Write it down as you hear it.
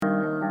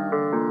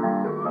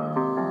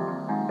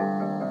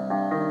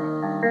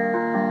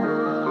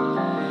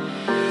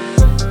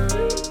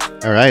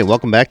All right,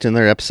 welcome back to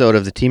another episode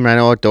of the Team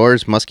Rhino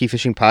Outdoors Muskie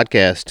Fishing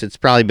Podcast. It's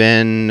probably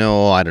been,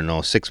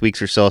 6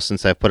 weeks or so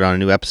since I've put on a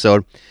new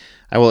episode.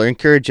 I will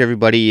encourage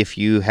everybody, if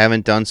you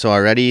haven't done so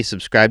already,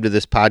 subscribe to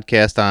this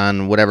podcast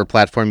on whatever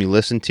platform you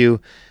listen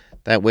to.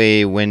 That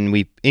way, when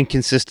we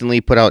inconsistently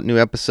put out new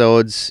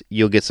episodes,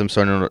 you'll get some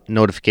sort of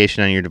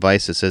notification on your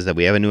device that says that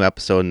we have a new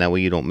episode, and that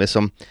way you don't miss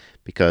them,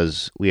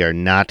 because we are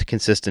not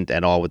consistent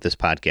at all with this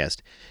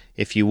podcast.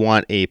 If you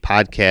want a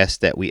podcast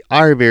that we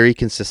are very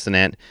consistent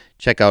at,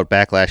 check out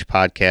Backlash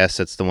Podcast.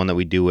 That's the one that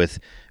we do with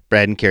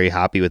Brad and Carrie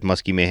Hoppy with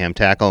Muskie Mayhem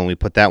Tackle, and we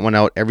put that one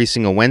out every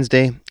single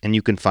Wednesday, and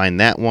you can find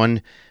that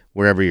one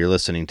wherever you're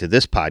listening to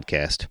this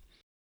podcast.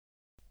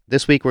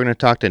 This week we're going to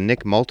talk to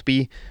Nick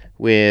Maltby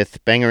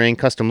with Bangarang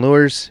Custom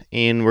Lures,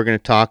 and we're going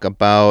to talk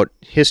about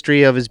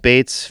history of his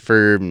baits.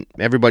 For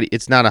everybody,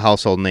 it's not a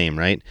household name,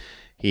 right?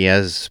 He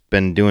has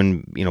been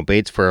doing,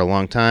 baits for a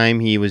long time.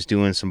 He was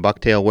doing some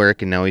bucktail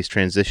work, and now he's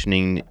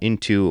transitioning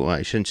into,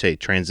 I shouldn't say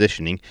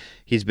transitioning.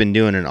 He's been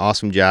doing an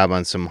awesome job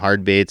on some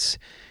hard baits.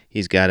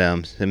 He's got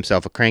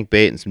himself a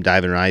crankbait and some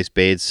dive and rise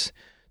baits.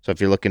 So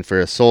if you're looking for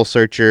a soul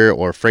searcher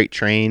or freight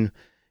train,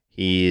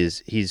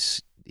 he's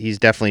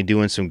definitely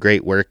doing some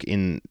great work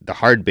in the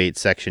hard bait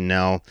section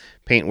now.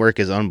 Paint work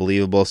is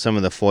unbelievable. Some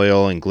of the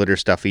foil and glitter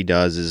stuff he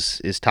does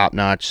is top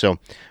notch. So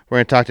we're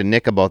going to talk to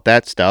Nick about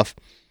that stuff.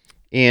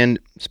 And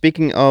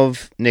speaking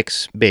of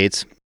Nick's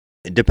baits,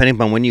 depending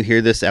upon when you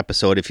hear this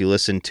episode, if you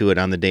listen to it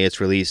on the day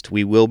it's released,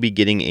 we will be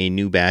getting a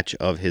new batch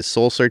of his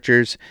soul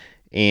searchers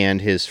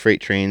and his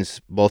freight trains,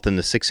 both in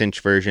the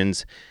 6-inch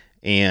versions.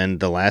 And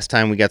the last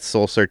time we got the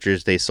soul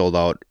searchers, they sold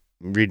out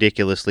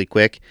ridiculously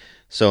quick.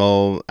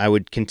 So I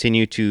would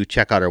continue to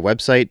check out our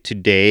website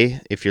today.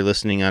 If you're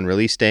listening on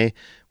release day,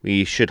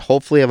 we should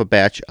hopefully have a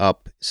batch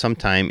up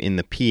sometime in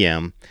the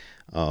PM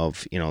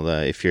of,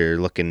 if you're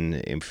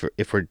looking,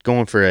 if we're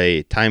going for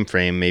a time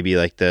frame, maybe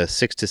like the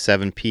 6 to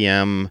 7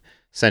 p.m.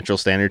 Central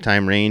Standard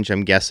Time range,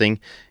 I'm guessing.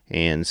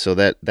 And so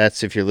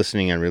that's if you're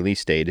listening on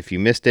release date. If you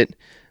missed it,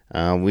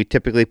 we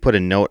typically put a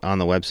note on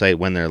the website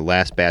when their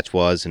last batch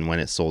was and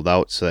when it sold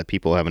out, so that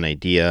people have an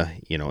idea,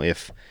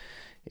 if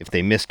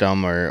they missed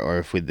them or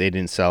if they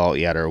didn't sell out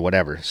yet or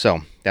whatever. So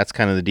that's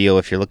kind of the deal.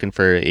 If you're looking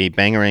for a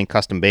Bangarang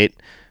custom bait,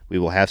 we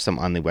will have some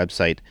on the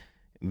website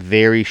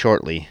very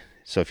shortly.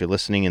 So if you're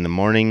listening in the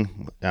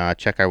morning,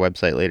 check our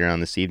website later on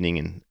this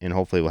evening, and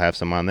hopefully we'll have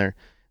some on there.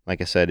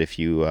 Like I said, if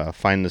you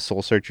find the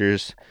soul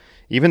searchers,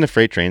 even the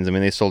freight trains,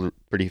 they sold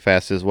pretty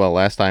fast as well.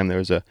 Last time there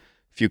was a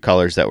few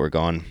colors that were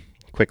gone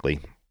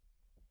quickly.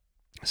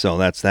 So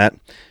that's that.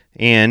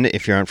 And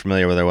if you aren't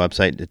familiar with our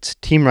website, it's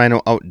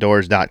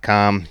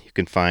teamrhinooutdoors.com. You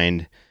can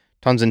find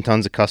tons and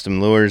tons of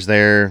custom lures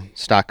there,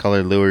 stock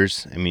colored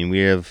lures. We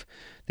have...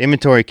 The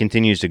inventory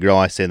continues to grow.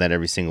 I say that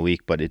every single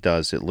week, but it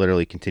does. It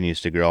literally continues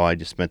to grow. I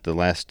just spent the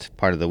last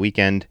part of the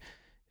weekend,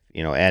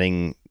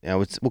 adding,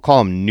 we'll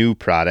call them new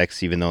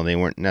products, even though they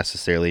weren't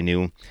necessarily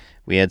new.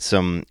 We had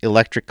some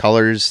electric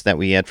colors that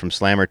we had from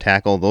Slammer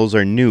Tackle. Those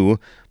are new,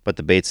 but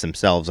the baits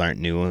themselves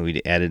aren't new.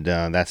 We added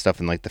that stuff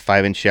in like the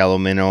 5-inch shallow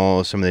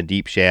minnow, some of the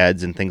deep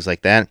shads and things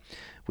like that.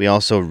 We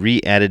also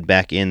re-added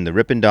back in the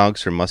Rippin'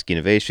 Dogs from Muskie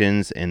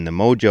Innovations and the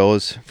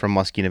Mojos from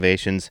Muskie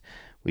Innovations.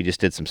 We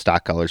just did some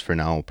stock colors for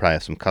now. We'll probably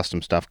have some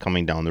custom stuff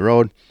coming down the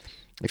road.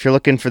 If you're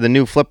looking for the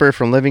new flipper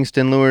from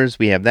Livingston Lures,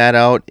 we have that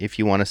out. If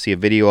you want to see a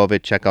video of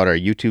it, check out our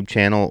YouTube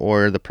channel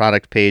or the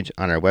product page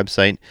on our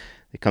website.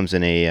 It comes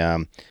in a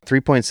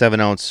 3.7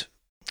 ounce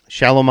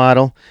shallow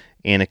model,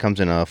 and it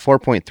comes in a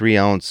 4.3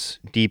 ounce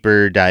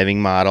deeper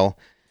diving model.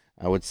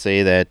 I would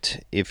say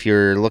that if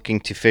you're looking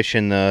to fish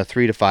in the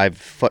 3 to 5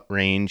 foot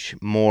range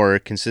more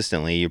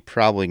consistently, you're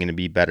probably going to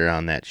be better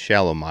on that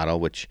shallow model,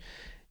 which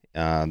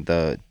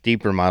the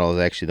deeper model is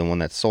actually the one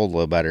that sold a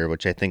little better,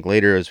 which I think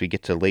later as we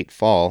get to late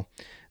fall,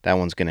 that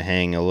one's going to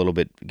hang a little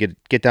bit,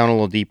 get down a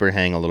little deeper,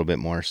 hang a little bit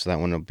more, so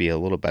that one will be a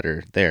little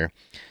better there.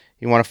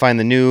 You want to find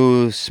the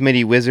new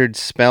Smitty Wizard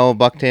Spell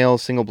bucktail,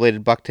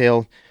 single-bladed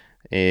bucktail.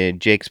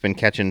 Jake's been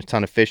catching a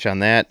ton of fish on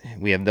that.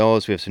 We have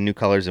those. We have some new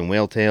colors in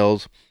whale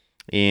tails,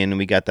 and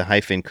we got the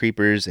hyphen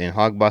creepers and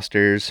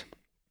hogbusters.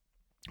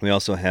 We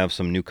also have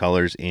some new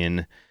colors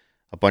in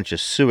a bunch of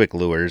Suick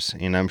lures,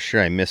 and I'm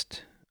sure I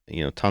missed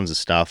tons of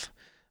stuff.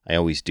 I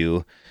always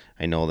do.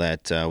 I know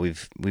that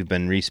we've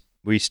been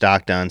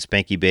restocked on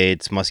Spanky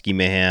Baits, Muskie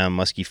Mayhem,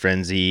 Muskie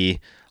Frenzy,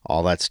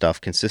 all that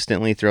stuff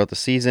consistently throughout the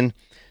season.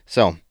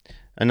 So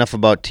enough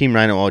about Team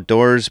Rhino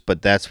Outdoors,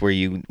 but that's where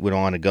you would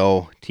want to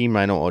go,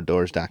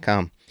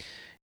 teamrhinooutdoors.com.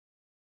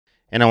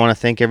 And I want to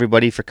thank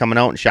everybody for coming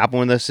out and shopping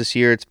with us this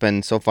year. It's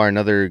been so far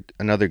another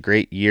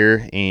great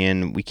year,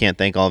 and we can't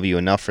thank all of you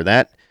enough for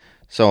that.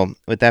 So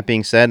with that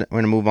being said, I'm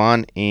going to move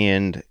on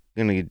and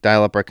going to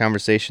dial up our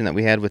conversation that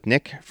we had with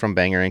Nick from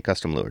Bangarang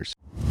Custom Lures.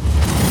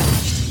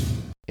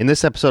 In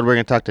this episode, we're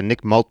going to talk to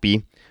Nick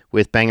Maltby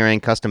with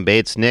Bangarang Custom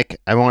Baits. Nick,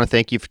 I want to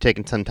thank you for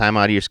taking some time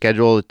out of your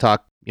schedule to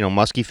talk,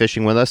 muskie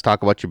fishing with us,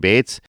 talk about your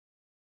baits.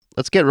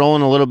 Let's get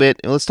rolling a little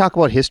bit. Let's talk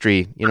about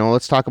history.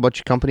 Let's talk about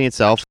your company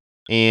itself.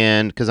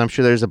 And because I'm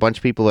sure there's a bunch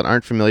of people that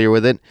aren't familiar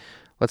with it,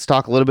 let's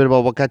talk a little bit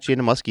about what got you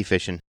into muskie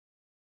fishing.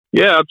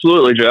 Yeah,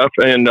 absolutely, Jeff.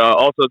 And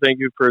also thank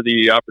you for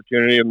the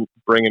opportunity of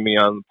bringing me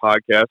on the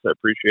podcast. I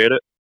appreciate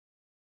it.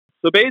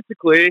 So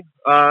basically,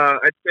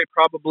 I'd say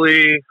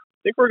probably, I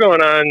think we're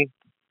going on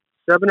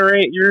 7 or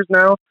 8 years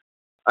now.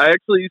 I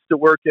actually used to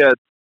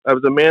I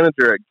was a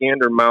manager at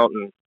Gander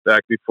Mountain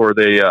back before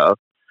they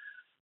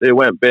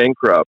went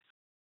bankrupt.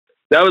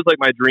 That was like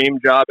my dream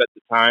job at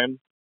the time.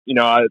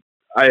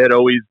 I had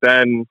always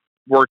been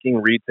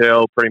working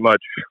retail pretty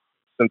much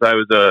since I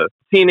was a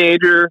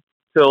teenager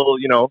till,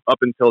 up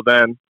until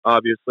then,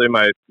 obviously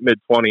my mid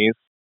 20s.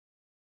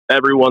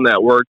 Everyone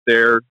that worked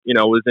there,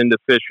 was into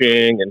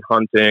fishing and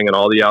hunting and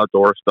all the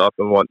outdoor stuff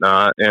and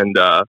whatnot. And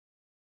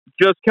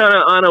just kind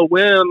of on a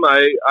whim,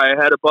 I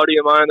had a buddy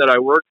of mine that I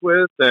worked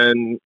with,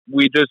 and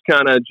we just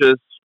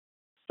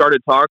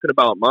started talking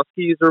about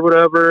muskies or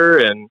whatever.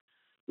 And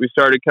we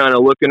started kind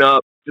of looking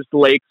up just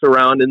lakes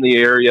around in the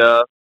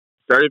area,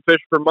 started fishing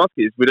for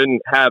muskies. We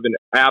didn't have an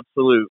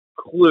absolute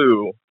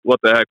clue what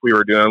the heck we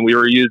were doing. We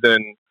were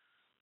using,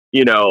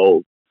 you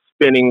know,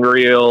 spinning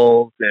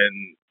reels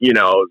and,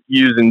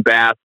 using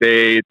bass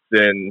baits,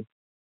 and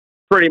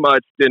pretty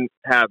much didn't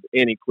have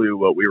any clue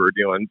what we were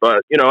doing.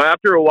 But,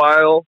 after a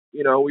while,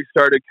 we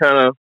started kind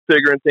of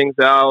figuring things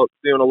out,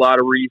 doing a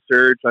lot of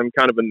research. I'm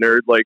kind of a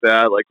nerd like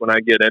that. Like when I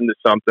get into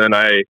something,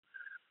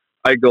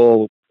 I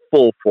go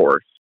full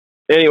force.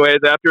 Anyways,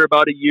 after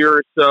about a year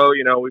or so,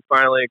 we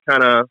finally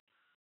kind of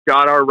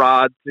got our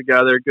rods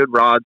together, good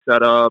rod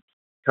setup,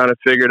 kind of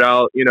figured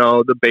out,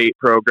 the bait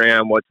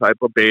program, what type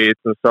of baits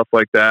and stuff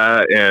like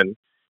that. And,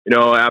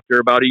 after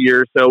about a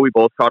year or so, we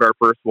both caught our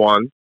first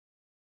one.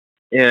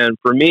 And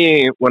for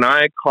me, when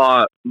I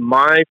caught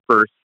my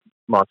first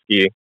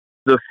muskie,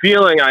 the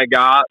feeling I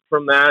got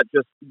from that,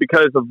 just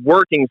because of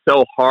working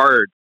so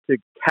hard to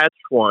catch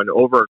one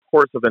over a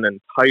course of an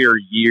entire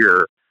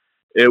year,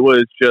 it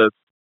was just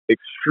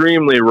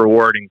extremely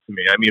rewarding to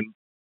me. I mean,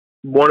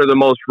 one of the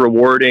most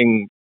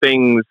rewarding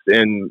things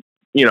that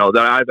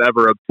I've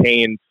ever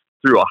obtained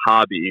through a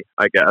hobby,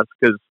 I guess,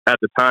 because at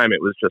the time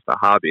it was just a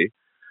hobby.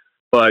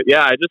 But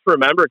yeah, I just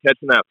remember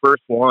catching that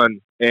first one,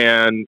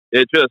 and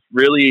it just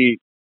really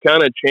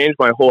kind of changed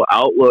my whole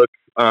outlook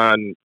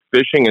on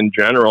fishing in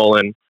general.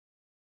 And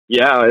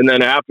yeah, and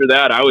then after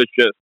that, I was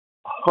just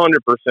 100%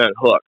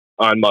 hooked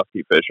on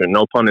musky fishing,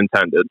 no pun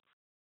intended.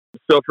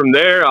 So from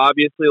there,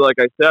 obviously, like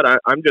I said,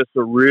 I'm just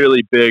a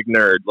really big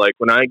nerd. Like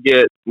when I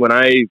get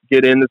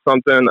into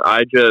something,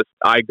 I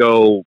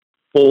go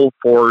full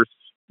force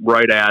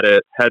right at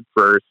it, head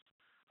first.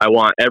 I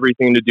want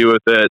everything to do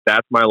with it.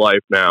 That's my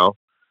life now.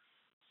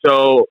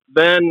 So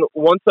then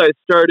once I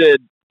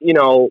started,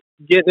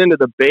 getting into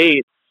the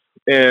baits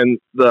and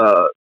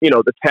the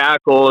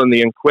tackle and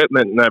the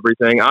equipment and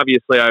everything,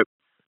 obviously I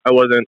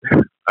wasn't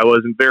I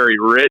wasn't very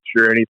rich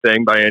or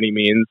anything by any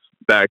means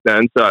back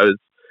then. So I was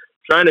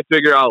trying to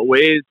figure out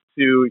ways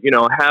to,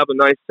 have a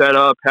nice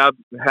setup, have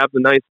the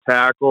nice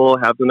tackle,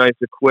 have the nice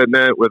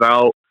equipment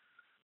without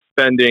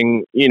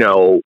spending,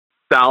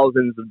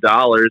 thousands of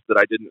dollars that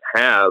I didn't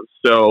have.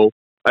 So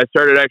I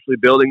started actually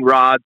building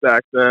rods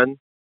back then.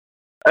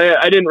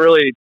 I didn't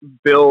really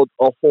build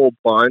a whole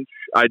bunch.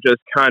 I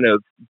just kind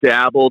of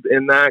dabbled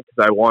in that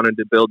because I wanted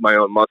to build my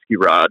own musky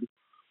rod.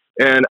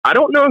 And I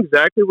don't know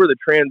exactly where the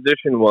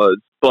transition was,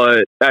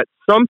 but at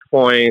some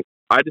point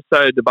I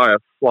decided to buy a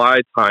fly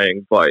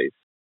tying vise,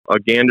 a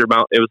Gander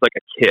Mountain. It was like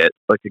a kit,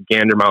 like a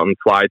Gander Mountain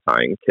fly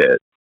tying kit.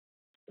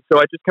 So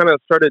I just kind of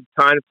started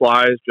tying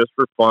flies just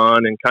for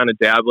fun and kind of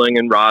dabbling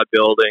in rod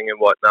building and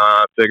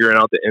whatnot, figuring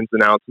out the ins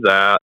and outs of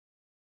that.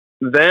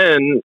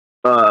 Then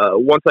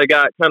once I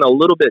got kind of a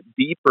little bit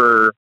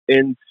deeper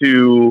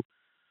into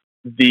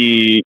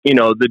the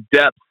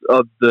depths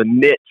of the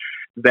niche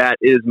that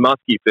is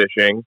musky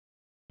fishing,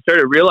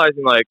 started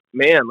realizing like,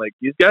 man, like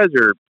these guys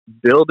are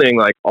building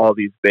like all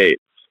these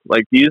baits.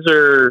 Like these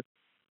aren't,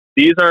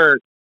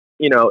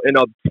 an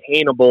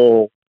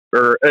obtainable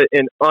or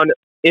an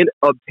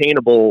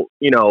inobtainable,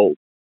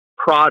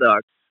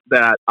 products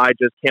that I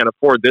just can't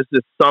afford. This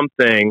is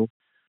something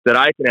that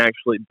I can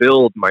actually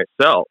build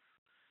myself.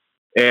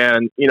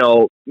 And,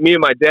 me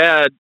and my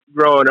dad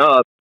growing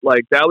up,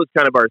 like that was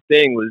kind of our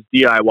thing, was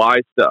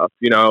DIY stuff.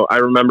 I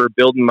remember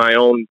building my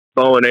own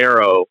bow and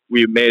arrow.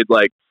 We made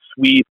like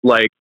sweet,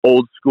 like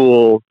old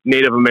school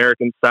Native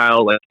American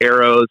style, like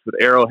arrows with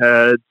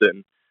arrowheads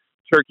and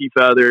turkey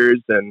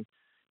feathers. And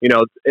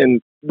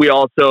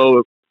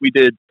we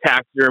did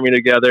taxidermy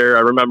together.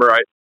 I remember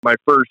my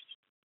first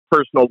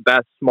personal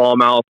best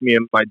smallmouth, me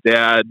and my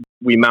dad,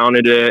 we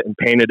mounted it and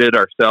painted it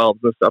ourselves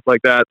and stuff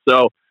like that.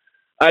 So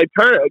I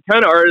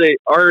kind of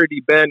already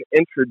been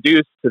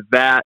introduced to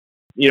that,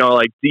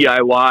 like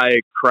DIY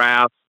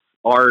craft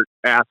art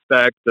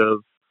aspect of,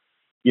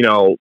 you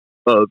know,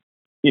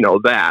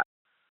 that.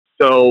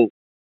 So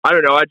I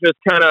don't know. I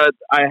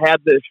had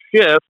this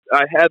shift.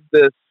 I had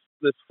this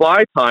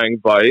fly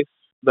tying vise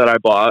that I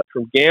bought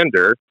from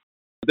Gander.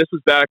 This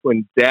was back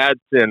when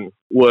Dadson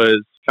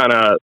was kind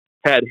of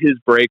had his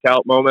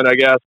breakout moment, I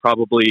guess,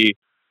 probably,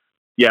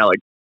 yeah, like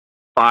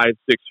 5,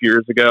 6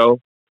 years ago.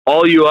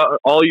 all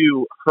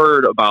you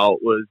heard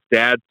about was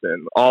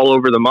Dadson all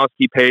over the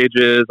Muskie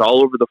pages,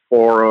 all over the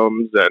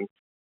forums, and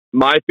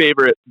my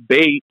favorite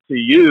bait to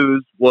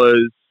use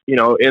was,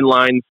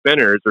 inline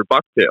spinners or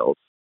bucktails.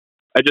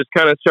 I just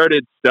kind of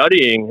started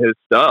studying his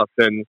stuff.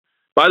 And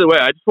by the way,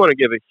 I just want to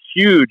give a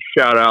huge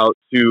shout out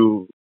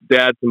to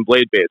Dadson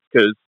Blade Baits,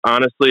 because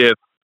honestly, if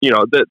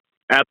that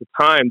at the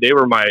time they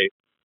were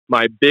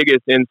my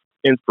biggest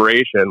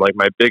inspiration, like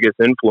my biggest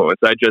influence.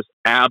 I just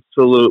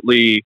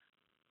absolutely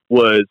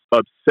was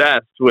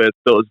obsessed with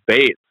those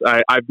baits.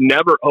 I've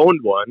never owned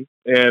one,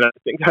 and I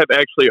think I've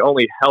actually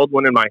only held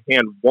one in my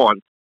hand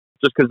once,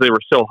 just because they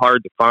were so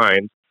hard to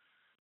find.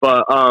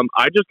 But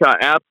I just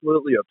got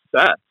absolutely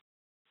obsessed.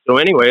 So,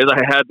 anyways,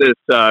 I had this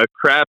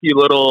crappy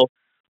little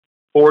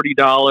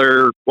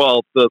 $40.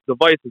 Well, the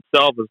vice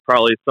itself was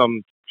probably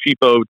some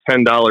cheapo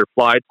 $10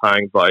 fly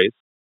tying vice.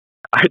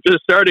 I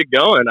just started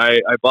going. I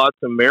bought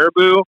some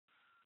marabou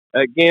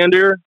at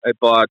Gander. I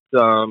bought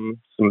some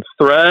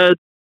thread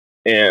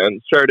and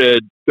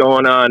started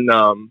going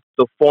on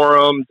the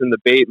forums and the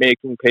bait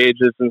making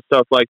pages and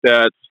stuff like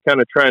that, just kind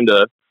of trying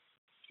to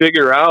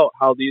figure out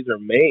how these are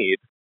made.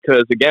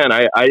 Because again,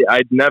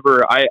 I'd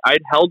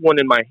held one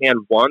in my hand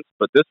once,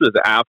 but this was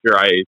after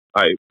I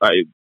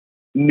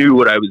knew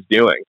what I was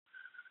doing.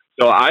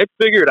 So I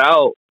figured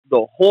out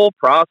the whole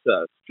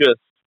process just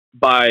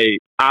by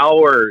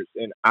hours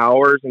and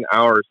hours and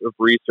hours of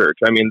research.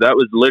 I mean, that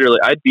was literally,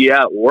 I'd be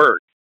at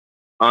work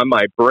on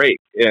my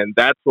break, and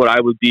that's what I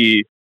would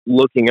be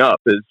looking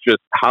up, is just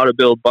how to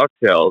build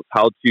bucktails,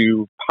 how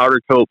to powder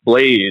coat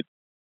blades,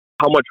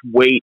 how much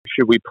weight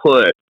should we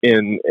put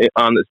in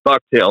on this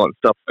bucktail and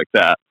stuff like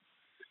that.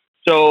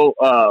 So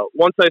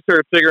once I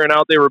started figuring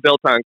out they were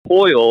built on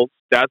coils,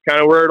 that's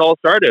kind of where it all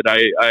started.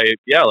 Like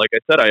I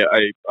said,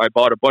 I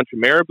bought a bunch of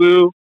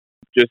marabou,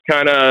 just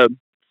kind of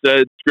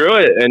said screw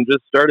it, and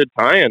just started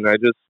tying. I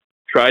just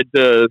tried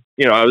to,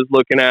 I was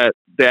looking at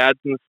dads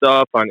and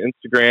stuff on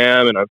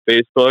Instagram and on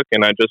Facebook,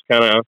 and I just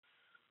kind of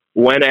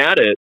went at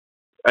it.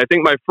 I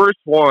think my first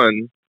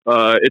one,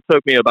 it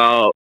took me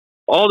about,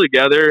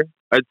 altogether,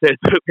 I'd say it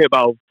took me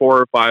about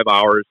 4 or 5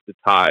 hours to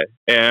tie.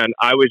 And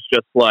I was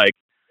just like,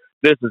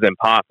 this is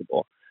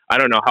impossible. I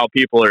don't know how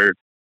people are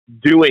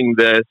doing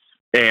this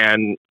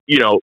and,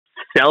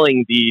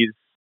 selling these,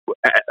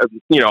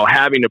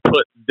 having to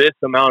put this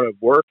amount of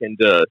work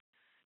into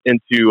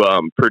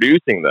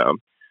producing them.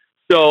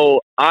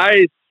 So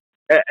at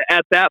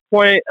that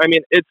point, I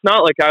mean, it's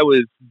not like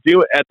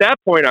at that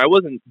point, I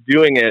wasn't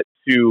doing it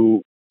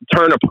to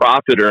turn a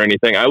profit or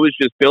anything. I was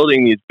just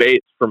building these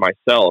baits for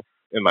myself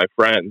and my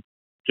friends,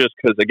 just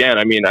because, again,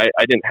 I mean, I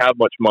didn't have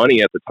much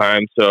money at the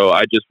time, so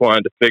I just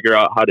wanted to figure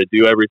out how to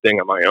do everything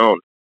on my own.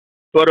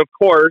 But of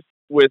course,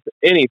 with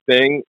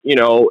anything,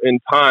 in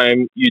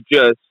time,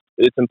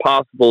 it's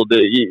impossible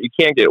you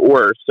can't get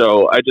worse.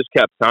 So I just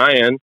kept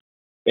tying.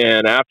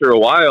 And after a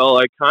while,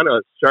 I kind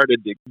of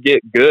started to get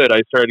good.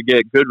 I started to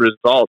get good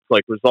results,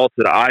 like results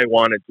that I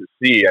wanted to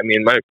see. I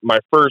mean, my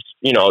first,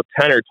 10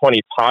 or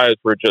 20 ties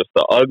were just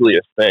the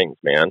ugliest things,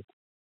 man.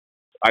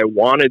 I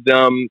wanted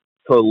them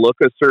to look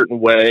a certain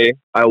way.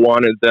 I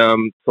wanted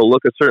them to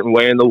look a certain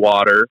way in the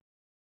water.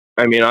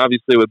 I mean,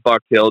 obviously with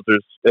bucktails,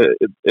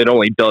 it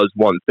only does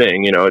one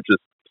thing, it just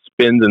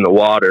spins in the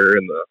water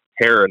and the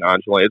hair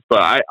undulates.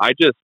 But I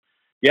just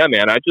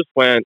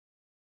went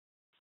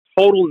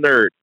total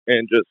nerd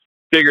and just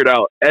figured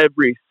out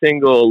every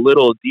single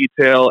little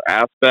detail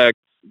aspect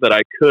that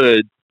I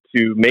could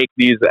to make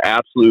these the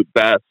absolute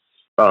best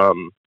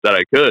that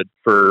I could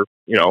for,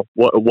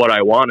 what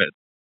I wanted.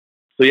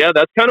 So yeah,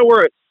 that's kind of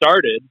where it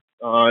started.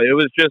 It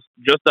was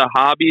just a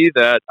hobby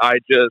that I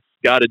just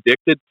got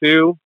addicted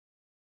to.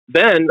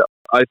 Then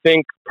I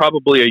think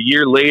probably a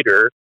year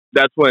later,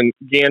 that's when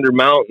Gander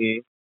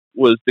Mountain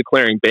was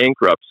declaring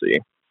bankruptcy.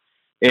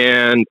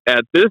 And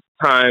at this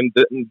time,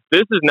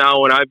 this is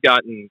now when I've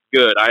gotten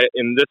good.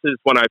 And this is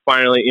when I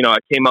finally, I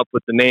came up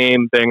with the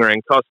name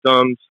Bangarang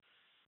Customs,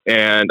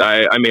 and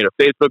I made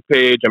a Facebook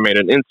page. I made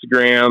an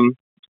Instagram.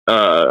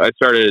 I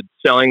started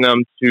selling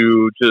them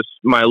to just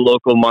my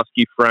local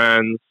muskie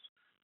friends,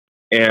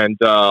 and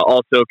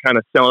also kind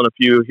of selling a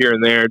few here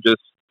and there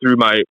just through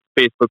my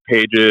Facebook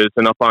pages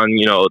and up on,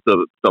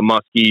 the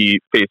muskie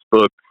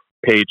Facebook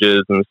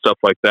pages and stuff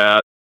like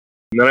that.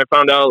 And then I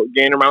found out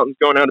Gander Mountain's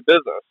going out of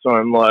business. So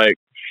I'm like,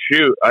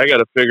 shoot, I got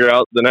to figure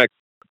out the next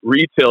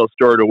retail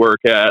store to work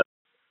at.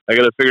 I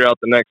got to figure out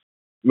the next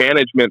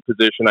management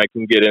position I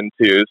can get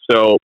into.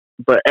 So,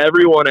 but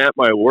everyone at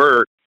my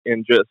work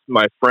and just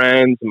my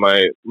friends,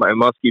 my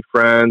muskie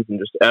friends, and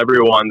just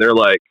everyone, they're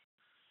like,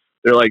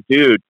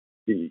 dude,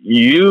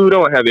 you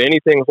don't have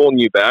anything holding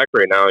you back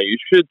right now. You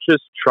should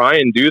just try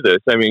and do this.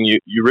 I mean,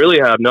 you really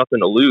have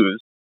nothing to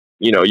lose.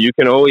 You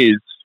can always,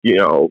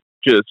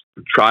 just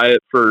try it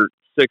for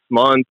 6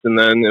 months, and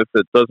then if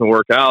it doesn't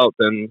work out,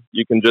 then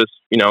you can just,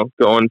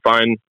 go and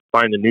find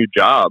a new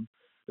job.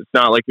 It's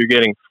not like you're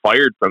getting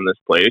fired from this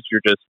place.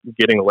 You're just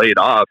getting laid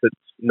off. It's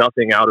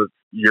nothing out of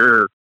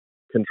your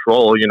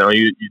control.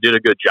 You did a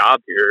good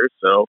job here.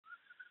 So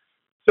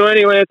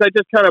anyways, I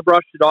just kind of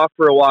brushed it off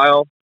for a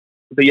while.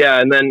 but yeah,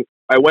 and then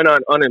I went on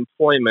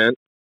unemployment.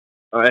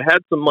 I had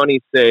some money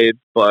saved,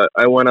 but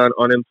I went on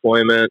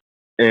unemployment,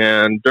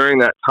 and during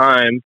that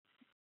time,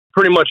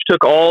 pretty much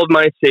took all of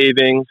my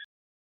savings.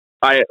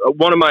 I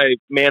One of my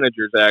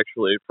managers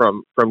actually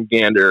from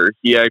Gander,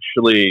 he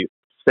actually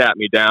sat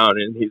me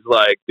down and he's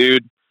like,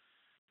 "Dude,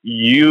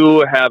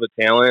 you have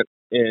a talent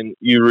and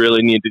you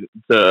really need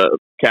to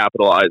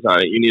capitalize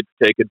on it. You need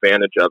to take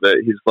advantage of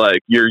it." He's like,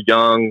 "You're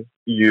young.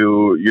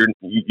 You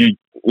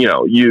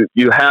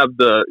have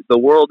the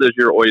world is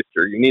your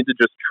oyster. You need to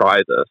just try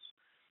this."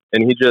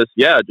 And he just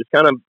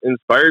kind of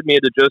inspired me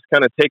to just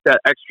kind of take that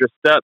extra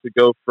step to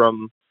go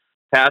from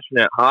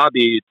passionate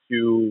hobby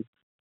to,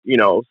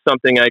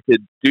 something I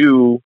could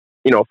do,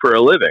 for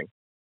a living.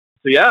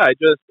 So yeah,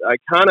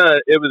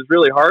 it was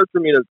really hard for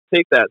me to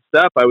take that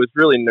step. I was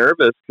really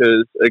nervous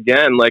because,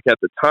 again, like at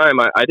the time,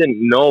 I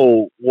didn't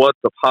know what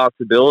the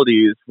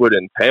possibilities would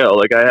entail.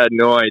 Like I had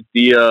no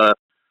idea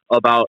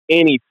about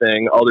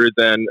anything other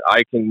than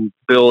I can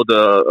build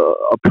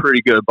a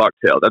pretty good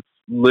bucktail. That's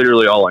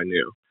literally all I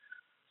knew.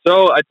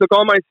 So I took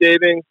all my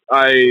savings.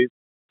 I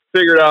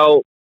figured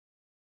out,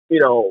 you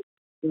know,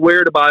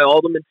 where to buy all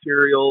the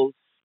materials,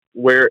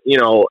 where,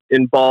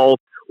 in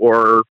bulk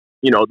or,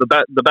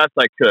 the best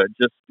I could.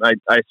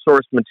 I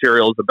sourced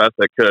materials the best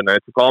I could. And I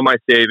took all my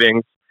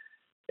savings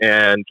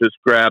and just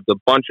grabbed a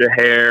bunch of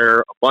hair,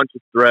 a bunch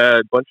of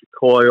thread, a bunch of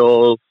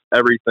coils,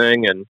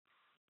 everything. And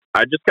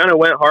I just kind of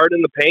went hard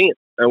in the paint.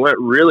 I went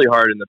really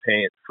hard in the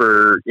paint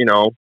for,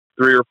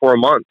 3 or 4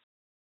 months.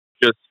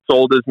 Just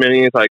sold as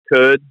many as I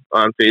could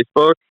on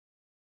Facebook.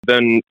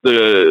 Then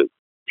the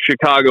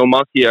Chicago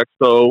Muskie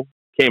Expo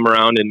came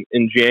around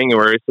in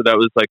January. So that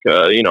was like,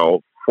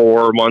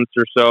 4 months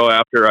or so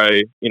after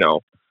I,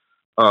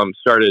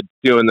 started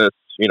doing this,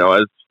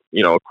 as,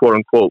 quote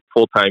unquote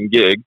full-time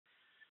gig.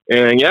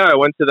 And yeah, I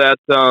went to that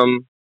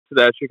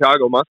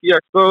Chicago Muskie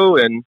Expo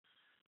and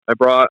I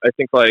brought, I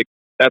think like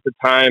at the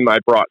time I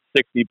brought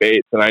 60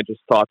 baits and I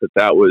just thought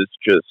that was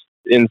just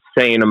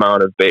insane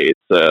amount of baits.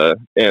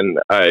 And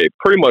I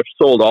pretty much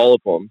sold all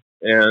of them.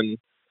 And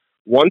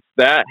once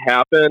that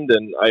happened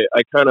and I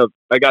got to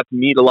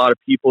meet a lot of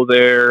people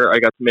there, I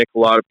got to make a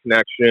lot of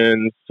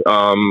connections.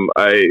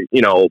 I,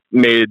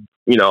 made,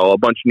 a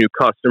bunch of new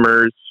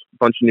customers, a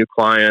bunch of new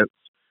clients,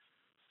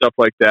 stuff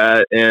like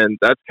that. And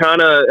that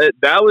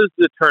was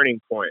the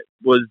turning point,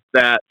 was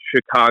that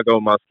Chicago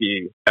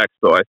Muskie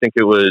Expo. I think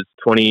it was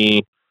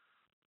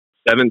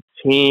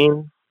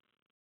 2017,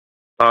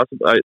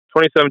 possibly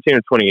 2017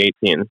 or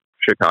 2018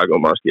 Chicago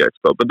Muskie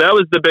Expo. But that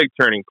was the big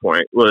turning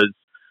point, was,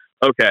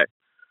 okay,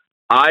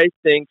 I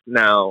think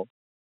now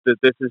that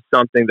this is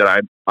something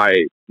that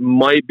I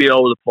might be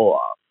able to pull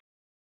off.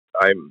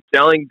 I'm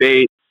selling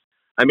baits.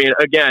 I mean,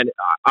 again,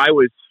 I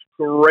was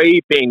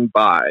scraping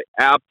by,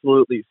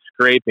 absolutely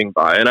scraping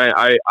by. And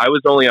I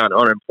was only on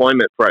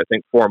unemployment for, I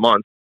think, 4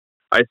 months.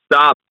 I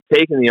stopped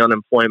taking the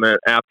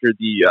unemployment after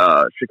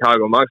the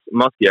Chicago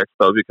Muskie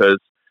Expo because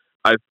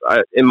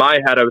in my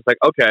head, I was like,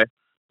 okay,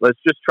 let's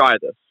just try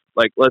this.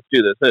 Like, let's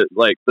do this.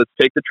 Like, let's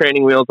take the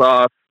training wheels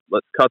off.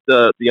 Let's cut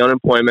the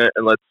unemployment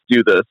and let's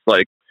do this.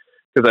 Like,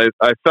 because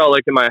I felt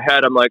like in my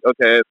head, I'm like,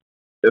 okay,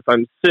 if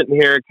I'm sitting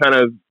here kind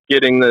of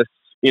getting this,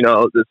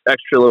 this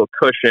extra little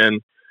cushion,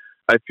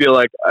 I feel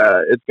like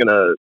it's going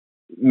to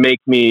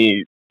make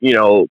me,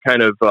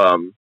 kind of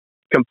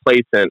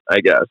complacent,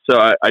 I guess. So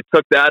I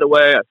took that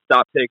away. I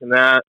stopped taking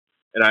that.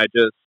 And I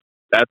just,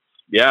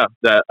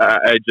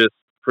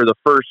 for the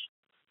first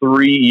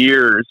 3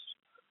 years,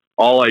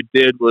 all I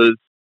did was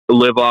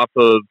live off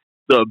of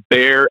the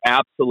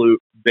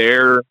absolute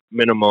bare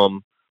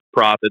minimum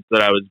profits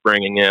that I was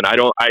bringing in. I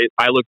look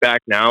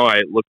back now,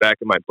 I look back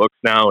at my books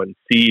now and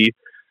see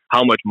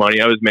how much money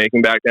I was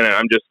making back then. And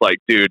I'm just like,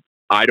 dude,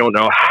 I don't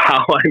know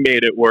how I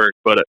made it work,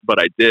 but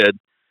I did.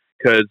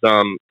 Cause,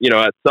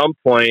 at some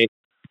point,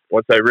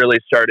 once I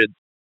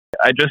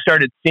just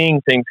started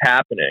seeing things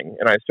happening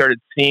and I started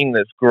seeing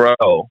this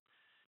grow,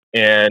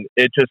 and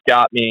it just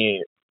got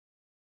me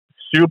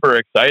super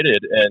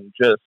excited and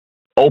just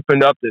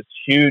opened up this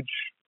huge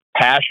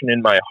passion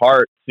in my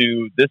heart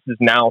to, this is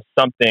now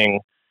something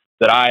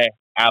that I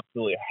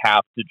absolutely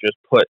have to just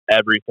put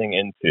everything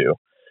into.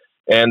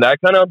 And that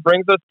kind of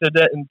brings us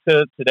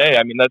into today.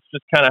 I mean, that's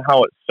just kind of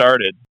how it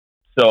started.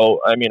 So,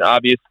 I mean,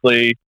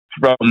 obviously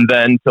from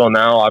then till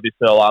now,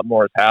 obviously a lot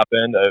more has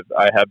happened.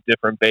 I have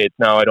different baits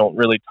now. I don't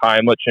really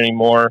tie much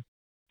anymore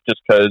just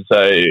because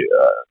I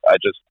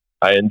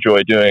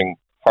enjoy doing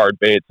hard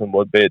baits and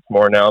wood baits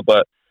more now.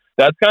 But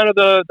that's kind of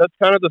the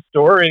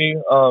story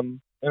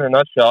in a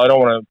nutshell. I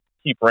don't want to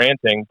keep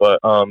ranting, but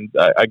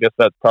I guess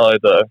that's probably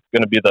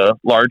going to be the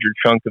larger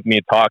chunk of me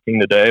talking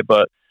today.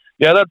 But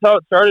yeah, that's how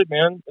it started,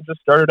 man. It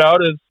just started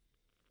out as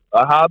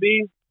a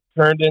hobby,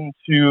 turned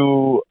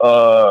into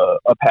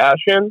a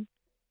passion,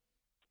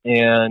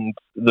 and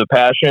the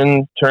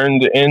passion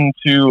turned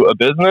into a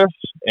business.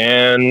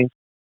 And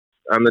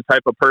I'm the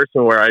type of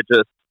person where I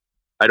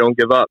don't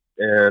give up,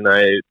 and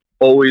I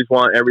always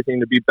want everything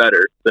to be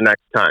better the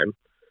next time.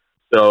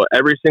 So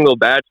every single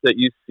batch that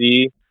you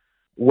see,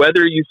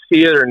 whether you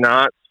see it or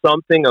not,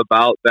 something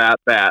about that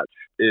batch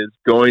is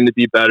going to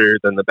be better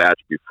than the batch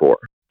before.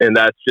 And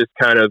that's just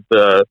kind of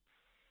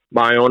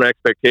my own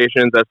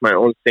expectations. That's my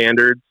own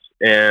standards.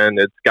 And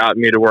it's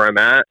gotten me to where I'm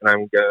at, and I'm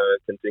going to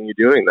continue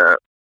doing that.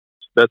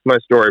 That's my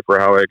story for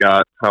how I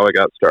got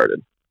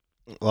started.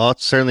 Well,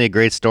 it's certainly a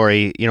great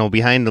story.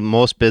 Behind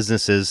most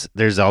businesses,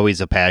 there's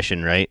always a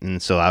passion, right?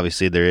 And so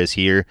obviously there is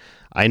here.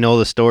 I know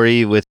the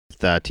story with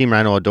Team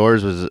Rhino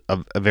Outdoors was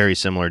a very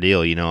similar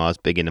deal. I was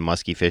big into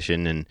muskie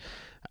fishing, and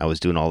I was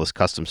doing all this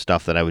custom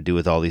stuff that I would do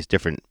with all these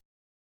different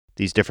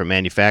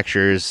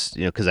manufacturers.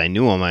 Because I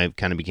knew them, I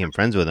kind of became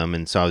friends with them,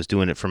 and so I was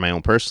doing it for my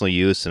own personal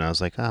use. And I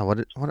was like,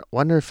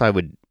 wonder if I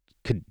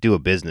could do a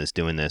business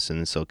doing this.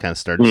 And so it kind of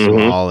started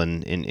small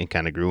and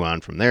kind of grew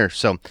on from there.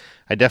 So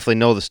I definitely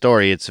know the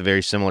story. It's a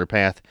very similar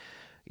path.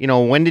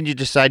 When did you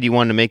decide you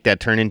wanted to make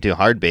that turn into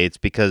hard baits?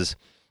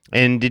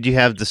 And did you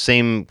have the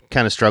same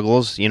kind of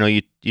struggles?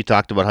 You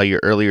talked about how your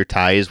earlier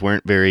ties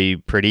weren't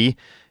very pretty.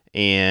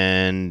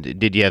 And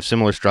did you have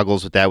similar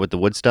struggles with that with the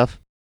wood stuff?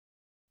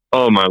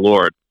 Oh my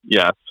Lord.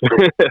 Yes.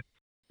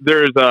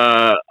 There's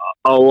a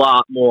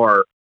lot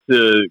more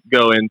to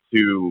go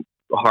into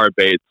hard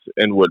baits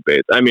and wood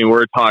baits. I mean,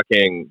 we're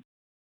talking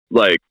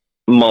like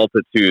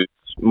multitudes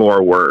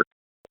more work.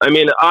 I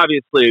mean,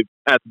 obviously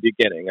at the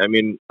beginning,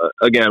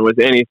 again, with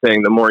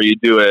anything, the more you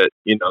do it,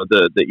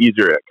 the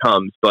easier it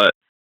comes. But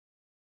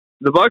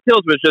the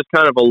bucktails was just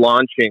kind of a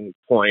launching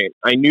point.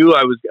 I knew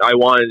I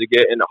wanted to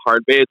get into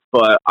hard baits,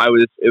 but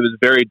it was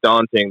very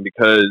daunting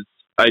because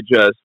I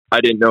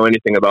didn't know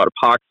anything about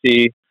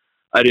epoxy.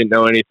 I didn't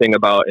know anything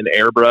about an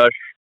airbrush.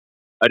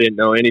 I didn't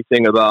know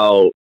anything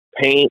about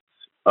paint.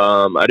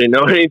 I didn't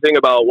know anything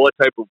about what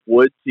type of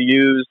wood to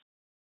use.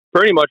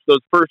 Pretty much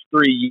those first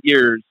 3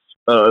 years,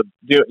 kind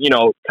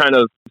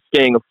of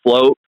staying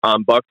afloat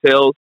on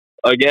bucktails.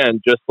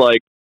 Again, just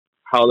like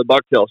how the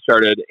bucktail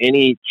started,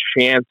 any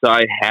chance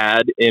I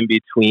had in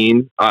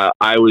between,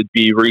 I would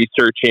be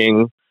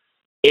researching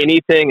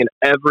anything and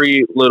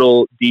every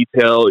little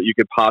detail you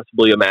could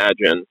possibly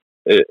imagine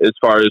as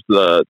far as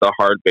the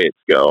hard baits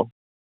go.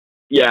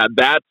 Yeah,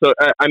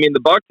 the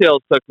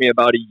bucktails took me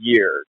about a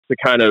year to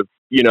kind of,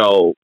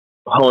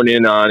 hone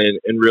in on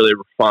and really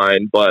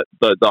refine. But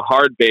the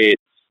hard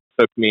baits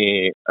took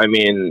me,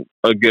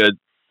 a good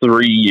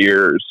 3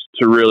 years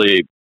to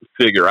really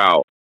figure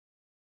out.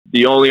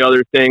 The only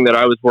other thing that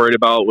I was worried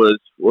about was,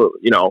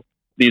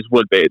 these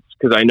wood baits,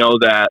 because I know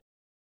that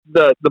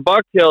the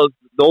bucktails,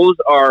 those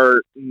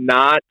are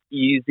not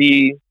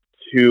easy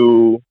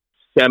to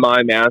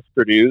semi-mass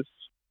produce,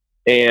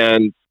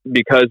 and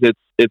because it's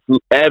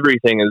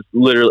everything is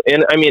literally,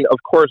 and of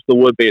course the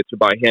wood baits are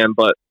by hand,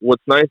 but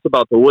what's nice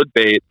about the wood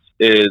baits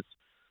is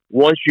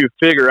once you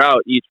figure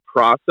out each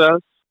process,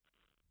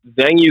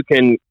 then you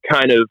can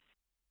kind of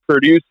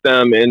produce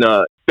them in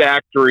a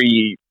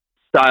factory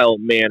style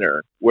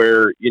manner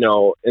where,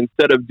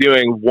 instead of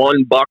doing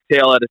one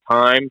bucktail at a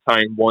time,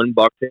 tying one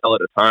bucktail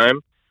at a time,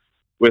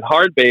 with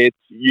hard baits,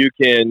 you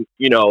can,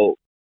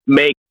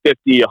 make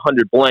 50,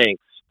 100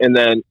 blanks, and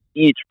then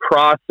each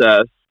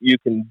process you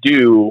can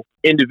do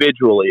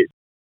individually.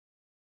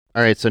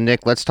 All right, so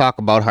Nick, let's talk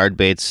about hard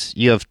baits.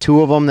 You have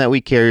two of them that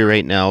we carry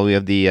right now. We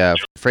have the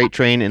Freight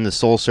Train and the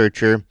Soul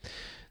Searcher.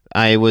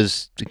 I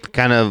was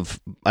kind of,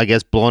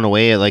 blown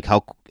away at like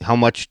how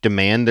much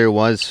demand there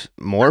was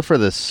more for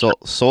the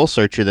Soul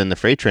Searcher than the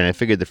Freight Train. I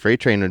figured the Freight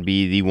Train would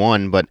be the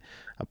one, but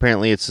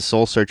apparently it's the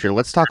Soul Searcher.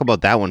 Let's talk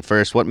about that one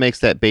first. What makes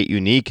that bait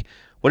unique?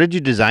 What did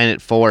you design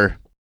it for?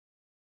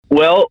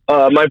 Well,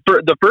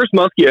 the first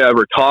muskie I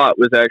ever caught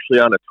was actually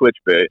on a twitch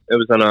bait. It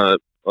was on a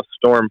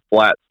Storm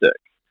flat stick.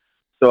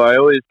 So I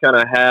always kind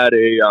of had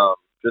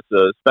just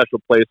a special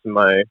place in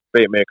my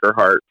bait maker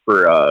heart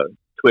for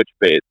twitch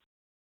baits.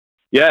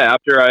 Yeah,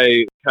 after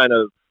I kind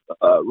of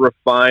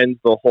refined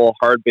the whole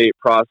hard bait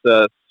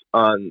process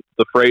on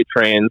the Freight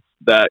Trains,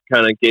 that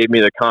kind of gave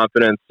me the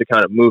confidence to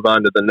kind of move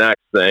on to the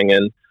next thing.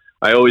 And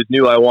I always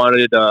knew I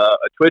wanted a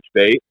twitch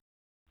bait.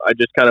 I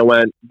just kind of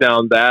went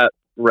down that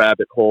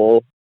rabbit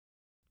hole.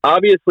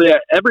 Obviously,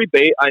 every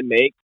bait I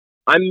make,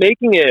 I'm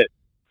making it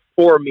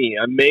for me.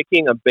 I'm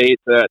making a bait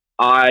that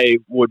I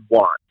would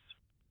want,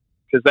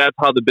 because that's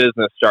how the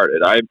business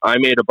started. I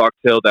made a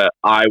bucktail that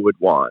I would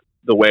want,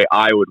 the way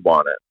I would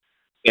want it.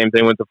 Same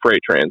thing with the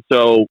Freight Train.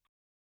 So,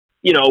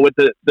 with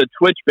the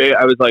twitch bait,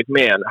 I was like,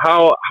 man,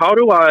 what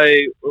do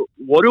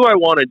I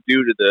want to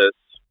do to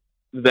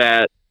this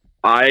that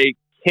I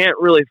can't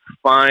really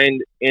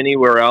find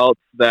anywhere else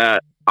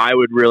that I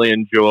would really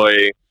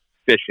enjoy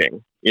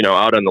fishing,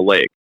 out on the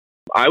lake.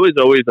 I was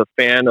always a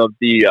fan of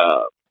the,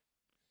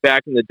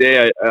 back in the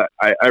day,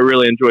 I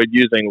really enjoyed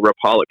using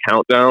Rapala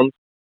countdowns.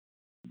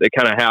 They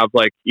kind of have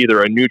like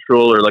either a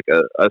neutral or like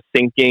a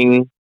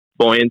sinking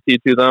buoyancy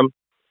to them.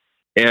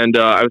 And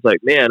I was like,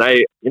 man,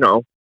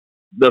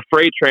 the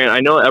Freight Train, I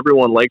know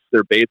everyone likes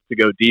their baits to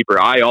go deeper.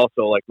 I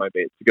also like my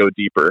baits to go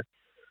deeper.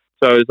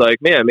 So I was like,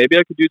 man, maybe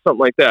I could do something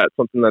like that.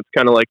 Something that's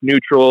kind of like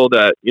neutral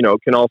that,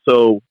 can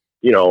also,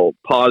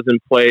 pause in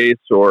place,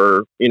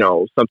 or,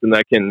 something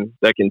that can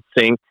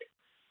sink,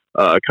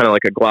 kind of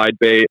like a glide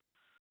bait.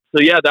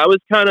 So yeah, that was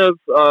kind of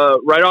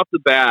right off the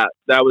bat.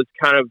 That was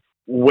kind of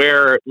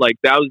where like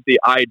that was the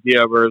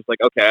idea where it's like,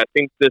 okay, I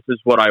think this is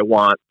what I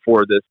want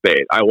for this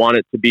bait. I want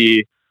it to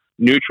be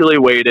neutrally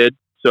weighted,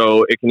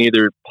 so it can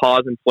either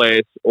pause in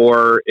place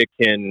or it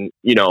can,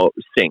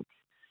 sink,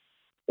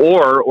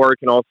 or it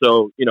can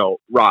also,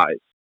 rise.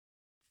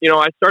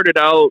 I started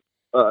out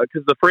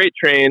because the freight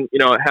train,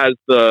 it has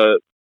the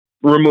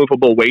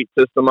removable weight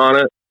system on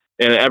it,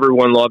 and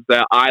everyone loves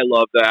that. I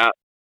love that.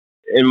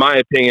 In my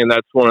opinion,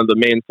 that's one of the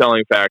main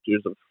selling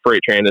factors of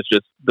freight train is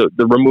just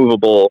the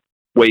removable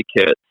weight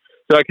kit.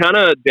 So I kind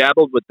of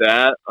dabbled with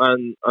that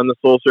on the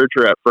Soul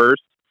Searcher at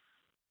first,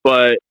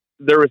 but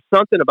there was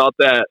something about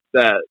that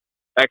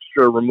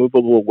extra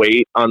removable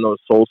weight on those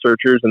Soul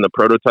Searchers in the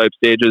prototype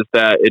stages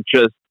that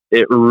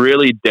it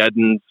really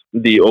deadens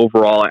the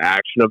overall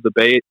action of the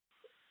bait.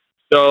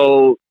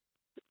 So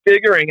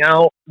figuring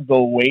out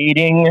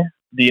the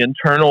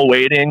internal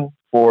weighting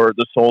for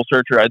the Soul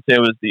Searcher, I'd say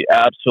was the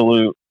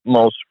absolute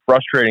most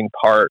frustrating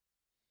part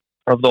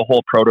of the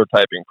whole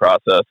prototyping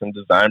process and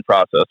design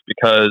process,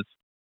 because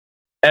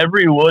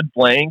every wood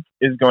blank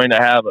is going to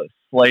have a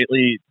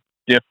slightly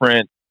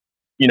different,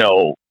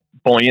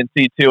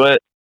 buoyancy to it.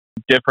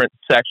 Different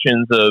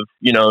sections of,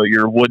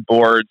 your wood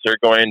boards are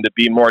going to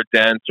be more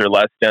dense or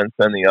less dense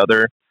than the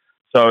other.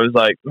 So I was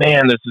like,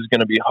 man, this is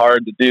going to be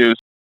hard to do.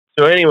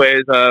 So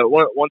anyways,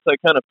 once I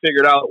kind of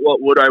figured out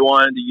what wood I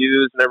wanted to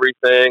use and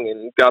everything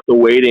and got the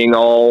weighting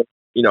all,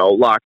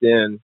 locked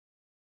in,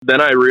 then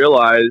I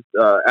realized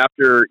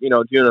after,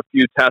 doing a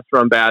few test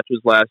run batches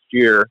last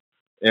year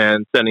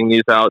and sending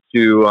these out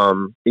to,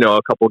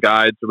 a couple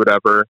guides or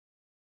whatever,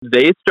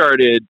 they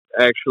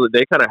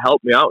kind of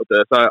helped me out with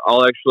this.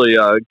 I'll actually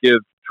give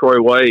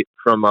Troy White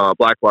from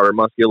Blackwater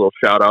Muskie a little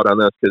shout out on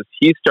this, because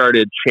he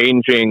started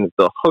changing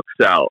the hooks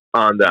out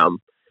on them.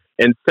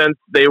 And since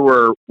they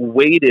were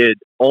weighted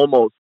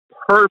almost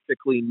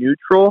perfectly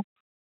neutral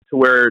to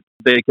where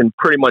they can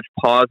pretty much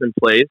pause in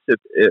place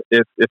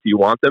if you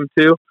want them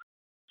to,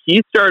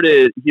 he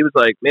was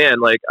like, man,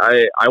 like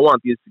I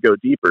want these to go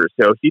deeper.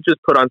 So he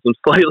just put on some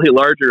slightly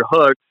larger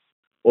hooks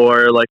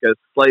or like a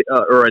slight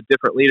or a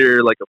different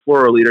leader, like a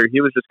fluoro leader.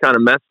 He was just kind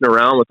of messing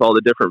around with all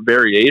the different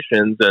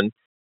variations, and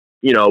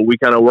we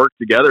kind of worked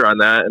together on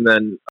that, and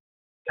then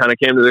kind of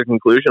came to the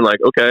conclusion like,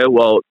 okay,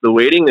 well, the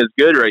weighting is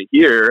good right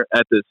here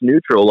at this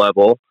neutral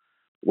level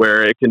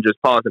where it can just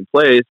pause in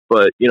place,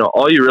 but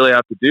all you really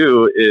have to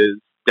do is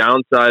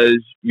downsize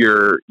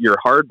your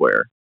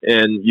hardware,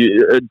 and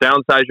you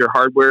downsize your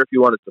hardware if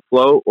you want it to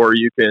float, or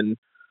you can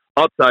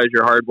upsize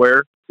your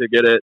hardware to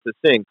get it to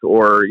sync,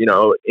 or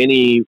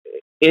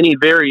any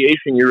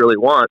variation you really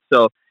want.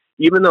 So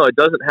even though it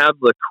doesn't have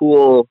the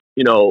cool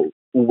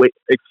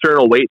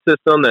external weight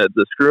system, that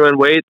the screw in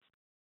weights,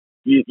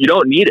 you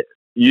don't need it.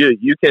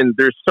 You can,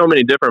 there's so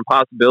many different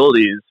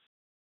possibilities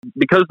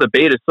because the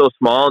bait is so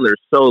small and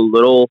there's so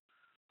little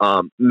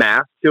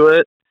mass to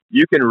it.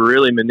 You can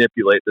really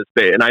manipulate this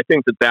bait, and I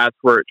think that's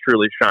where it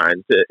truly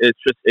shines. It's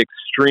just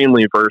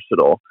extremely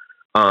versatile.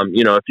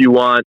 If you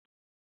want,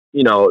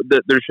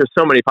 there's just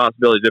so many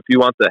possibilities. If you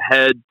want the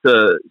head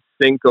to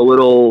sink a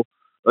little,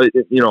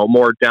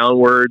 more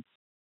downwards,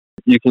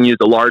 you can use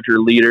a larger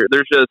leader.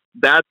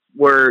 That's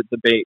where the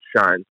bait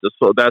shines.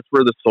 That's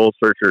where the Soul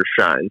Searcher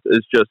shines.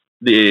 Is just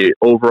the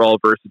overall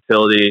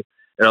versatility.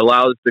 It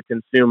allows the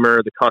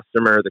consumer, the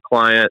customer, the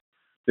client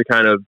to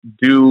kind of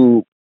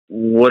do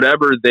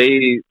whatever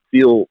they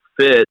feel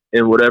fit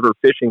in whatever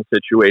fishing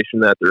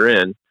situation that they're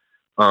in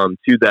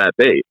to that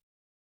bait.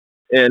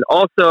 And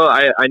also,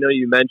 I know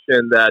you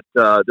mentioned that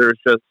there's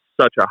just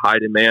such a high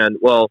demand.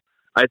 Well,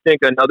 I think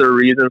another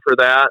reason for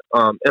that,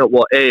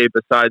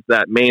 besides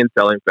that main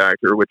selling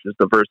factor, which is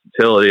the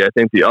versatility, I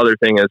think the other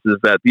thing is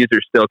that these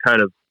are still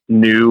kind of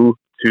new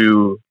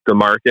to the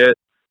market,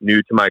 new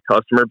to my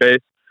customer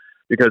base,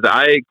 because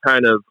I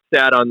kind of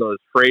sat on those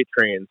freight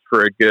trains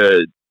for a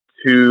good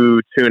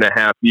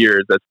 2.5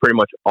 years. That's pretty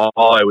much all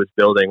I was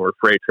building were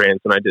freight trains,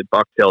 and I did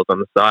bucktails on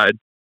the side.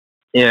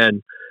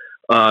 And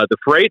the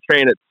freight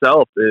train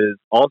itself is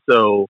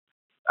also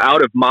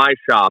out of my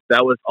shop.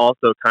 That was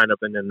also kind of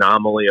an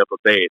anomaly of a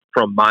bait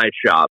from my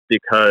shop,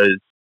 because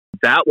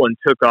that one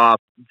took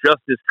off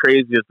just as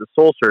crazy as the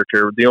Soul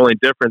Searcher. The only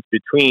difference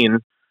between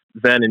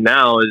then and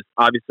now is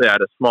obviously I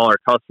had a smaller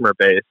customer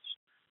base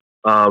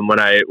when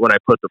I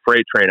put the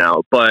freight train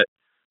out. But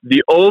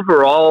the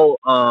overall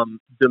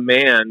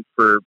demand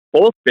for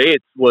both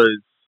baits was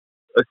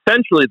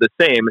essentially the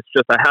same. It's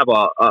just I have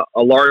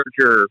a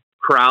larger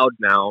crowd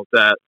now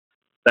that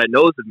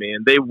knows of me,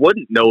 and they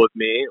wouldn't know of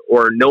me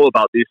or know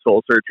about these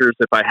Soul Searchers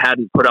if I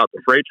hadn't put out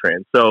the freight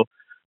train. So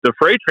the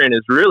freight train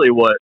is really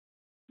what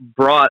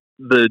brought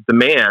the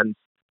demand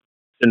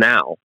to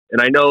now.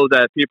 And I know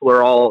that people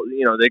are all,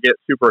 they get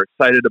super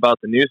excited about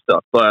the new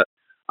stuff, but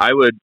I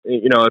would,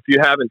 if you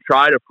haven't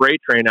tried a freight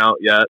train out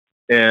yet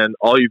and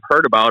all you've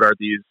heard about are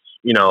these,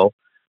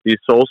 these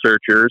Soul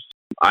Searchers,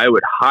 I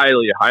would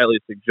highly, highly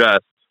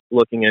suggest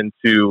looking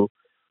into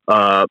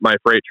my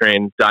freight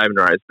train dive and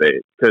rise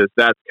bait, because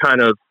that's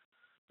kind of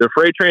the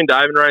freight train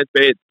diving rise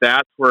bait,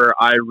 that's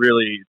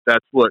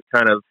what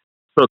kind of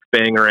took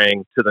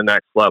Bangarang to the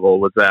next level,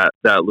 was that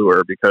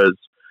lure, because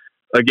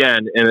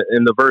again,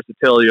 in the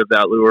versatility of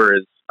that lure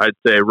is, I'd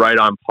say, right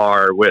on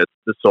par with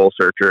the Soul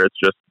Searcher.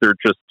 They're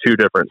just two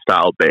different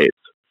style baits.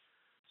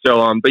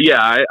 So, but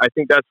yeah, I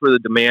think that's where the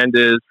demand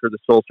is for the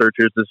Soul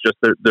Searchers. Is just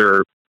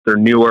they're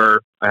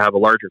newer. I have a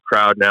larger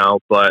crowd now,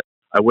 but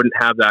I wouldn't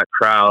have that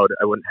crowd.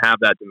 I wouldn't have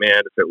that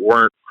demand if it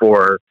weren't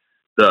for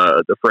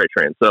the freight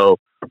train. So,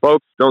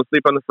 folks, don't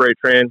sleep on the freight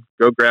train.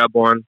 Go grab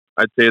one.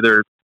 I'd say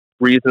they're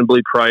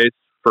reasonably priced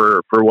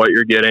for what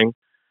you're getting.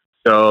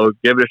 So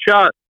give it a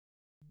shot.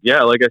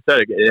 Yeah, like I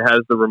said, it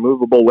has the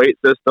removable weight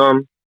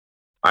system.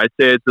 I'd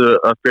say it's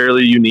a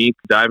fairly unique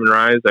dive and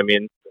rise. I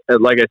mean,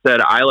 like I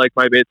said, I like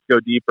my baits to go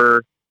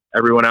deeper.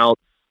 Everyone else,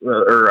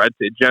 or I'd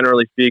say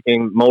generally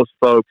speaking, most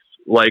folks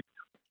like,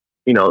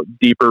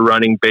 deeper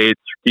running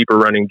baits, deeper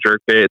running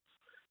jerk baits.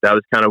 That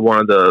was kind of one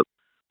of the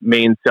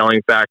main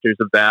selling factors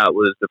of that,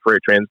 was the freight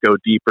trains go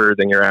deeper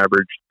than your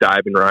average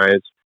dive and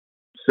rise.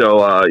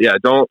 So yeah,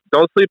 don't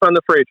sleep on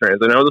the freight trains.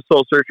 I know the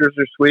Soul Searchers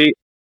are sweet,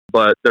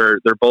 but they're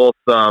both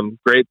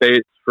great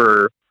baits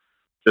for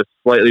just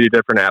slightly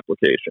different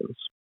applications.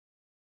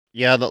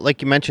 Yeah,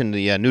 like you mentioned,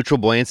 the neutral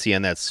buoyancy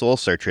on that Soul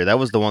Searcher, that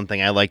was the one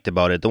thing I liked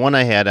about it. The one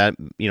I had,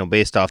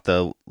 based off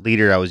the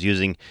leader I was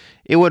using,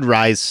 it would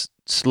rise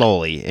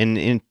slowly.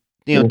 And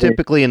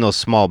typically in those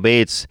small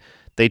baits,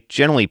 they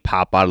generally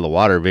pop out of the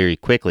water very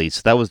quickly.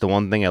 So that was the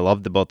one thing I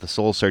loved about the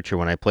Soul Searcher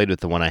when I played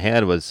with the one I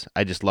had, was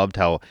I just loved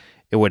how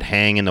it would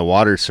hang in the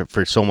water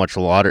for so much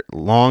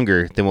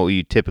longer than what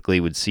you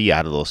typically would see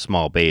out of those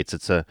small baits.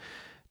 It's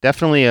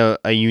definitely a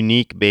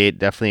unique bait,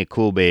 definitely a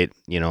cool bait.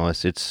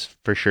 It's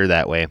for sure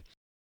that way.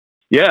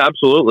 Yeah,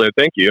 absolutely.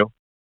 Thank you.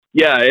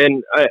 Yeah,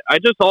 and I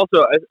just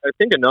also, I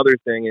think another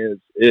thing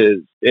is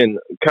in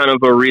kind of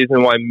a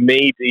reason why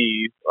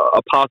maybe,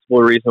 a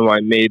possible reason why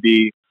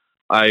maybe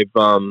I've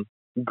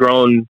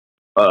grown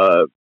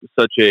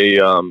such a,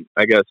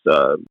 I guess,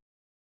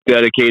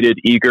 dedicated,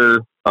 eager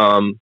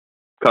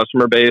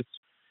customer base,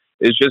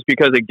 is just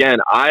because, again,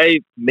 I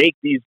make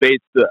these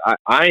baits that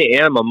I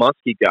am a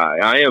musky guy.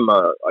 I am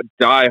a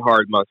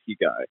die-hard musky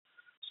guy.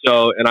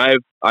 So, and I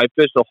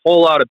fished a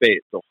whole lot of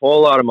baits, a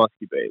whole lot of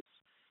musky baits.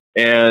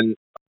 And,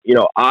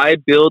 I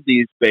build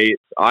these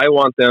baits. I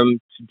want them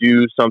to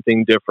do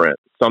something different,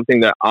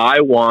 something that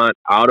I want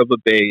out of a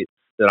bait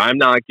that I'm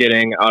not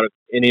getting out of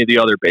any of the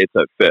other baits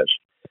I've fished.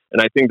 And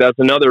I think that's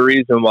another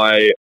reason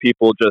why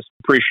people just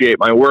appreciate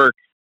my work,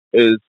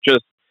 is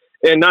just,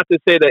 and not to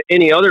say that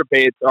any other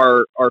baits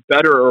are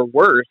better or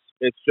worse.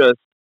 It's just,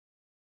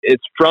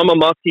 it's from a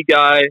musky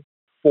guy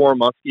for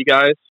musky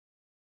guys.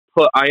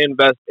 I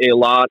invest a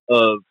lot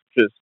of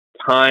just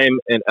time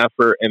and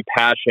effort and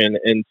passion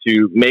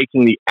into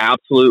making the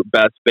absolute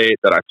best bait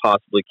that I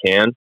possibly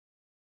can.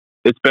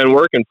 It's been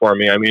working for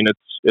me. I mean,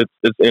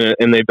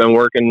 and they've been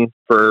working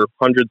for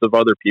hundreds of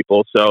other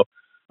people. So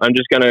I'm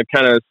just going to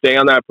kind of stay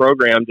on that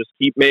program, just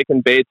keep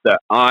making baits that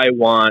I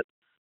want,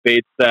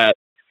 baits that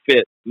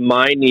fit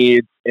my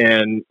needs,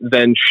 and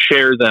then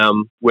share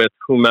them with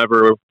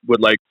whomever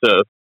would like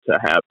to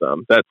have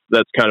them.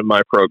 That's kind of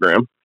my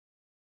program.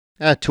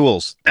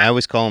 Tools. I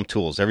always call them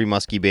tools. Every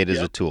musky bait is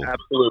a tool.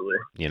 Absolutely.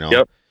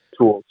 Yep.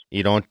 Tools.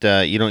 You don't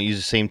use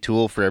the same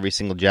tool for every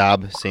single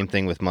job. Same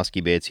thing with musky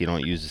baits. You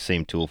don't use the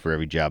same tool for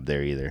every job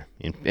there either.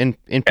 And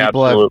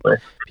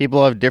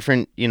people have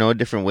different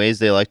ways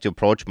they like to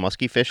approach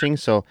musky fishing.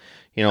 So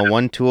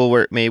one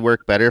tool may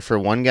work better for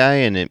one guy,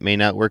 and it may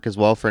not work as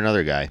well for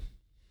another guy.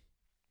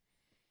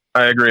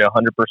 I agree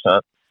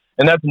 100%.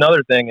 And that's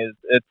another thing, is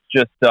it's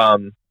just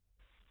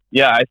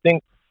I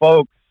think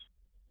folks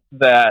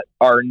that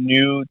are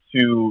new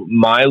to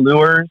my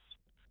lures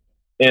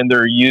and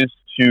they're used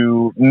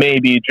to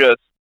maybe just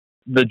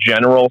the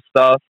general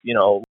stuff,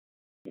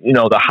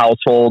 the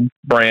household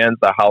brands,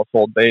 the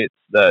household baits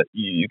that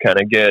you kind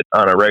of get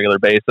on a regular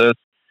basis.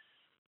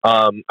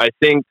 I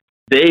think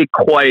they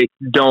quite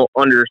don't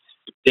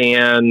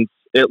understand,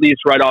 at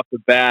least right off the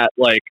bat,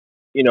 like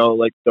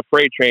the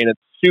freight train, it's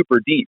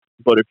super deep.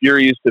 But if you're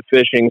used to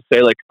fishing,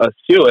 say, like a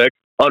Suick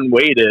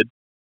unweighted,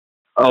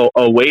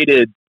 a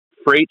weighted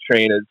freight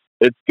train,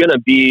 it's going to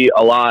be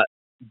a lot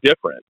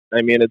different.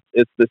 I mean,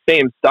 it's the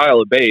same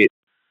style of bait,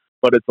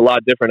 but it's a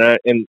lot different.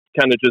 And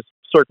kind of just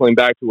circling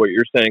back to what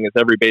you're saying, is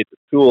every bait's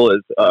a tool,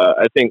 is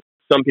I think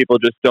some people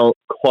just don't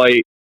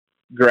quite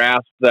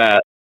grasp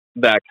that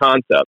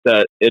concept,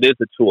 that it is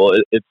a tool.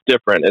 It's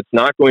different. It's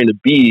not going to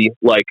be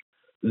like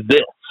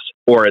this,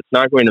 or it's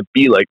not going to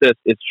be like this.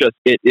 It's just,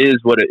 it is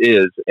what it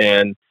is.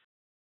 And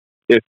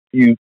if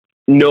you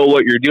know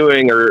what you're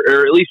doing, or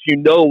at least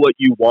what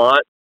you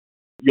want,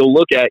 you'll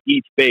look at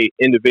each bait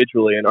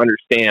individually and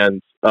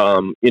understand,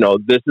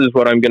 this is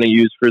what I'm going to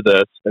use for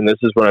this, and this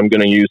is what I'm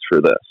going to use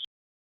for this.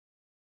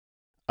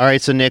 All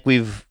right, so Nick,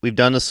 we've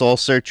done the Soul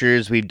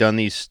Searchers, we've done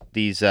these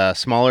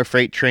smaller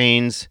freight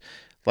trains.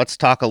 Let's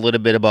talk a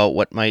little bit about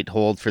what might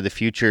hold for the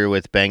future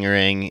with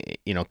Bangarang,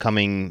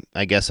 coming,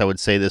 I guess I would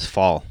say, this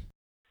fall.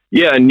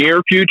 Yeah,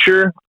 near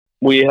future,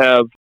 we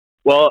have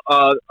Well,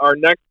 our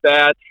next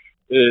batch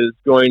is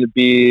going to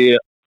be,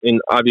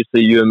 and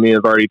obviously you and me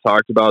have already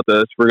talked about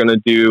this. We're going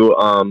to do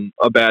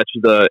a batch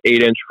of the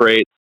 8-inch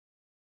freight.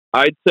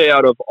 I'd say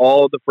out of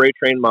all the freight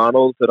train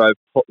models that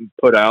I've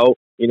put out,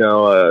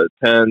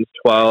 10s,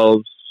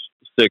 12s,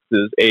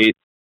 6s, 8s,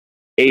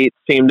 8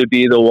 seem to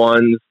be the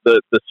ones,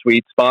 the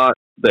sweet spot,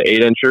 the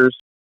 8-inchers.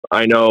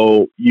 I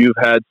know you've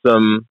had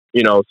some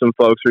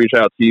folks reach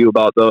out to you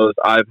about those.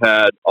 I've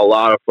had a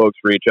lot of folks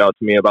reach out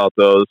to me about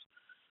those.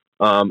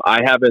 I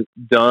haven't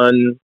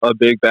done a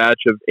big batch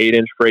of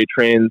 8-inch freight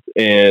trains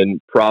in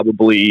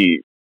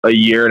probably a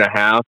year and a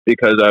half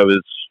because I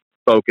was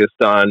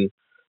focused on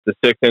the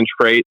 6-inch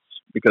freights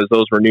because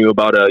those were new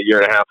about a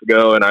year and a half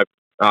ago. And I've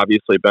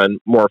obviously been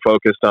more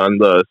focused on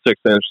the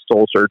 6-inch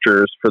Soul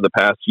Searchers for the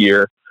past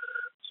year.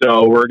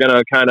 So we're going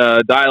to kind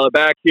of dial it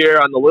back here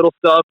on the little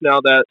stuff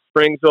now that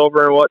spring's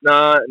over and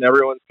whatnot, and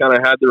everyone's kind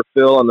of had their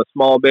fill on the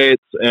small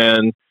baits.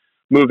 And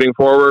moving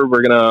forward,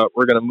 we're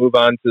gonna move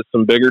on to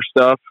some bigger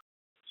stuff.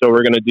 So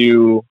we're going to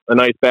do a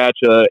nice batch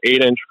of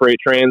 8-inch freight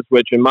trains,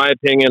 which in my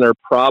opinion are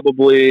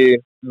probably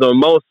the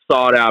most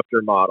sought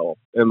after model,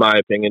 in my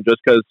opinion, just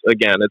because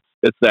again,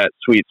 it's that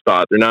sweet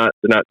spot. They're not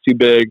too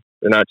big,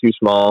 they're not too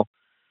small.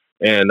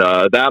 And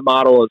that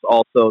model is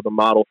also the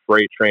model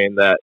freight train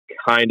that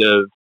kind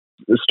of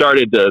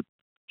started to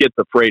get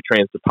the freight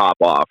trains to pop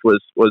off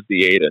was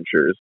the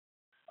 8-inchers.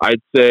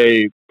 I'd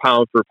say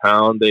pound for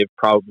pound, they've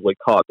probably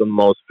caught the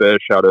most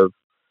fish out of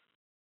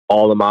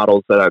all the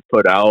models that I've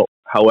put out.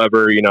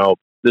 However,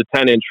 the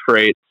 10-inch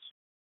freights,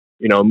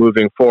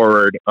 moving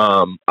forward,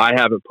 I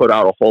haven't put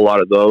out a whole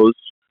lot of those.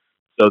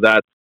 So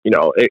that's,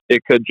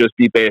 it could just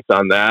be based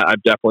on that.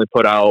 I've definitely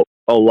put out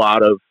a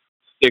lot of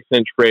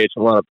 6-inch freights,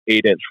 a lot of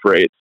 8-inch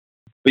freights.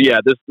 But yeah,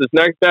 this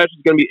next batch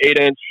is going to be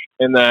 8-inch.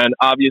 And then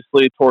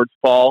obviously towards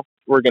fall,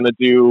 we're going to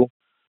do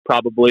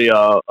probably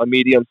a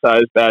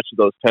medium-sized batch of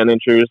those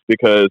 10-inchers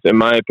because in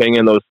my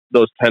opinion,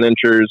 those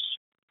 10-inchers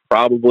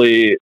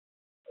probably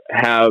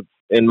have,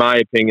 in my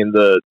opinion,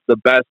 the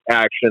best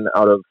action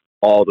out of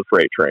all the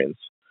freight trains.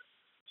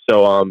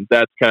 So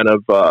that's kind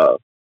of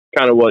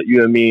what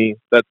you and me,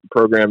 that's the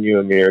program you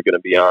and me are going to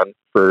be on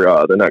for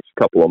the next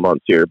couple of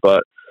months here.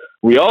 But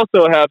we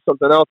also have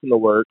something else in the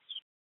works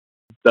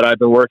that I've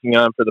been working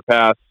on for the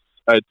past,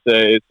 I'd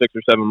say 6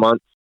 or 7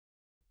 months.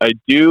 I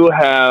do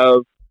have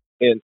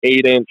an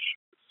 8-inch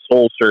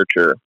Soul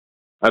Searcher.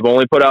 I've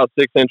only put out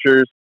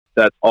 6-inchers.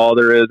 That's all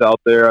there is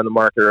out there on the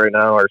market right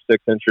now are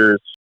 6-inchers.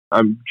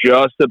 I'm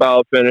just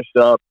about finished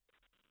up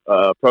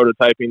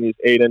prototyping these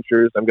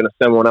 8-inchers. I'm going to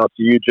send one out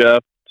to you,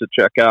 Jeff, to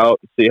check out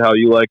and see how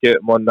you like it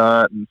and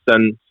whatnot, and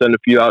send a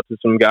few out to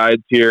some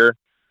guides here.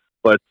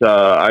 But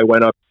I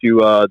went up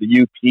to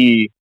the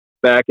UP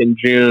back in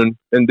June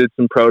and did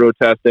some proto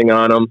testing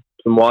on them,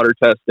 some water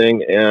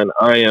testing, and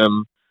I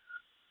am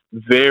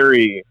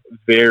very,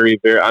 very,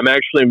 very. I'm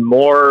actually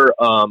more.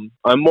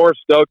 I'm more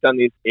stoked on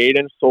these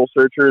 8-inch Soul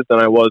Searchers than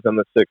I was on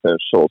the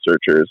 6-inch Soul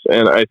Searchers,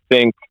 and I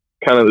think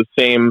kind of the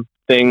same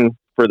thing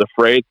for the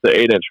freights, the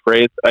 8-inch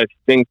freights. I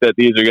think that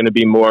these are going to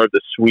be more of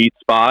the sweet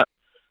spot.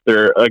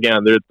 They're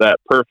that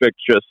perfect,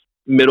 just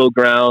middle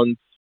ground,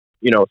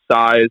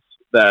 size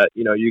that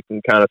you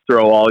can kind of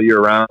throw all year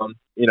round.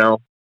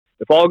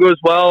 If all goes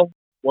well,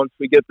 once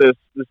we get this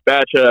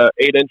batch of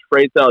 8-inch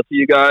freights out to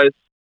you guys,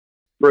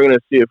 we're going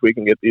to see if we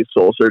can get these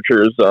Soul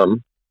Searchers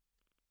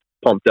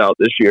pumped out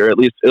this year. At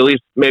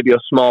least maybe a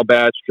small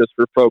batch just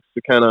for folks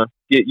to kind of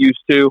get used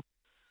to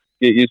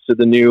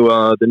the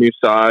new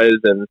size.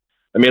 And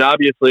I mean,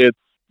 obviously it's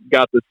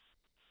got the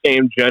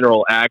same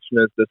general action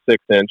as the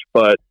 6-inch,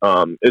 but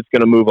it's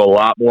going to move a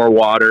lot more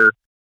water.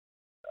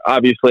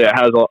 Obviously it's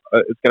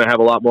going to have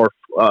a lot more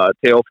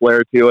tail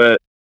flare to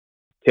it.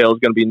 Tail's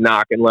going to be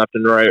knocking left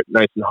and right,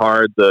 nice and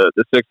hard. The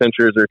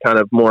 6-inchers are kind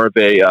of more of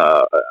a,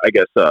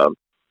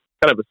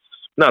 kind of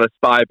not a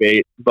spy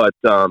bait, but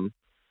kind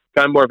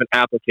of more of an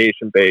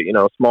application bait.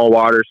 Small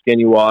water,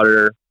 skinny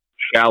water,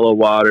 shallow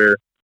water.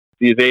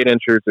 These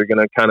 8-inchers are going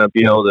to kind of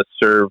be able to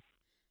serve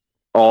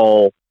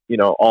all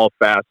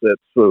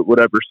facets,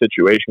 whatever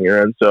situation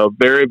you're in. So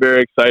very,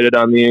 very excited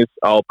on these.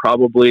 I'll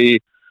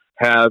probably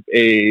have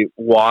a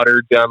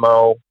water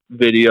demo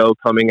video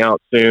coming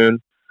out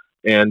soon.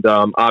 And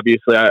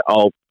obviously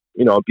I'll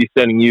be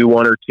sending you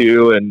one or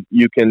two, and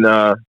you can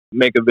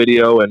make a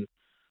video and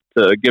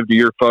to give to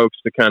your folks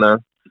to kind of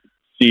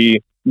see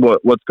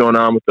what's going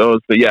on with those.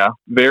 But yeah,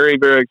 very,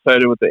 very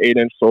excited with the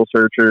 8-inch Soul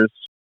Searchers.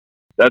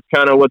 That's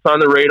kind of what's on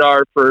the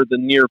radar for the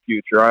near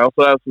future. I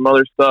also have some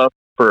other stuff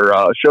for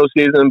show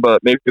season,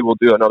 but maybe we'll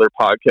do another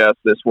podcast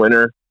this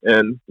winter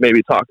and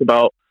maybe talk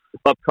about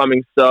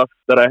upcoming stuff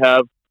that I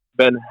have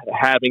been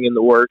having in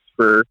the works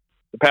for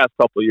the past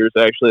couple of years.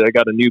 Actually, I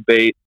got a new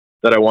bait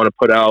that I want to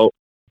put out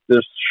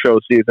this show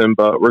season,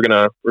 but we're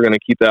gonna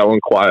keep that one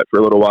quiet for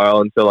a little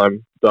while until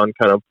I'm done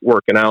kind of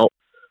working out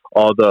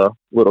all the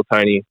little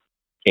tiny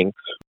kinks.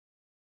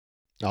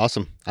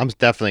 Awesome. I'm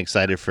definitely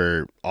excited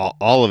for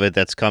all of it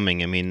that's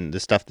coming. I mean, the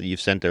stuff that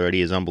you've sent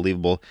already is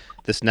unbelievable.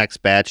 This next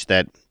batch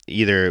that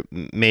either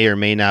may or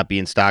may not be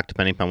in stock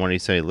depending upon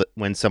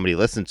when somebody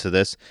listens to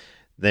this.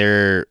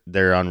 They're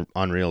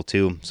unreal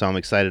too. So I'm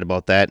excited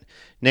about that.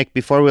 Nick,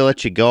 before we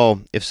let you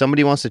go, if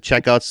somebody wants to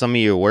check out some of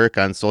your work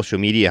on social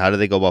media, how do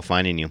they go about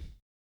finding you?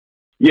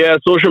 Yeah,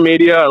 social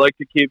media, I like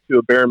to keep to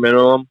a bare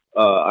minimum.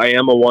 I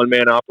am a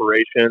one-man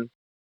operation.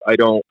 I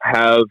don't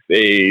have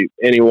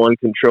anyone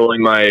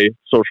controlling my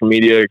social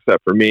media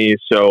except for me.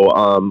 So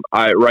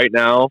right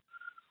now,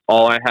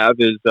 all I have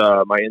is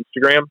my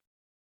Instagram.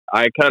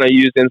 I kind of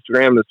use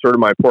Instagram as sort of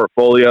my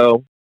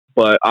portfolio,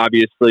 but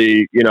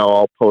obviously,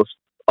 I'll post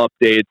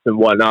updates and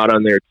whatnot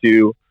on there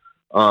too.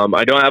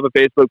 I don't have a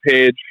Facebook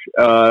page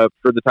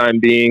for the time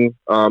being.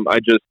 I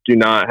just do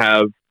not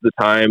have the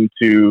time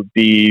to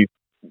be,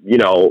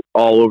 all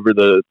over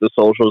the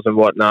socials and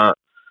whatnot.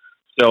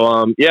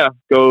 So yeah,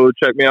 go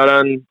check me out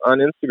on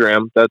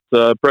Instagram. That's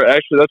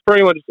actually that's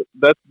pretty much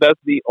that's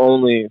the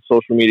only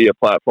social media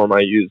platform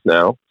I use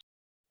now.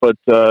 But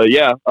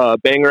yeah,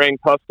 Bangarang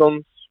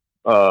Customs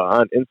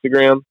on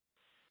Instagram.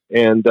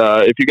 And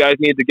if you guys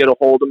need to get a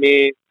hold of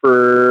me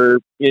for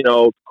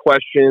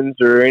questions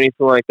or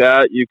anything like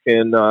that, you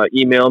can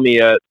email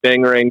me at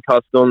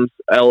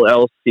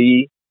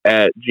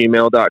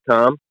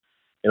bangarangcustomsllc@gmail.com,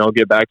 and I'll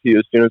get back to you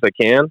as soon as I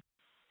can.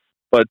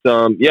 But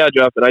yeah,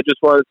 Jeff, and I just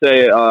want to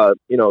say,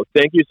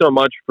 thank you so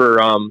much for,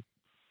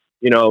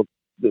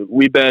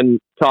 we've been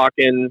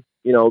talking,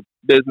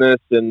 business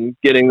and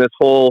getting this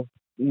whole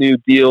new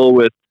deal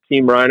with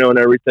Team Rhino and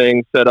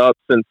everything set up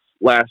since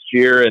last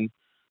year. And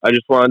I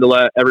just wanted to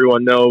let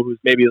everyone know who's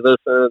maybe listening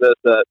to this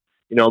that,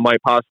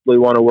 might possibly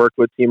want to work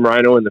with Team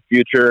Rhino in the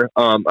future.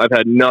 I've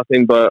had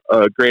nothing but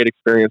a great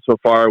experience so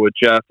far with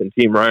Jeff and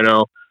Team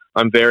Rhino.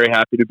 I'm very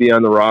happy to be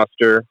on the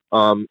roster.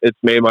 It's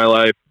made my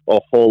life a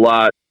whole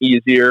lot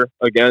easier,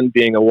 again,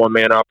 being a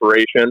one-man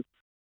operation.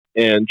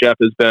 And Jeff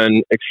has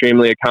been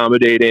extremely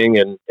accommodating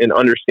and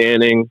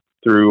understanding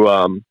through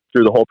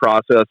the whole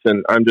process.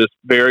 And I'm just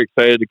very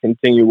excited to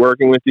continue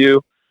working with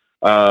you.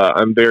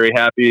 I'm very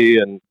happy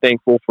and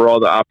thankful for all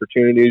the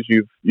opportunities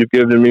you've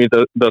given me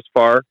thus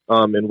far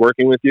in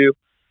working with you.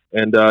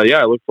 And yeah,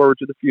 I look forward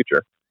to the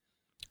future.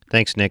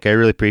 Thanks, Nick. I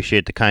really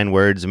appreciate the kind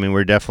words. I mean,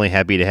 we're definitely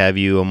happy to have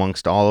you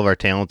amongst all of our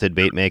talented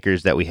bait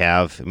makers that we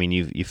have. I mean,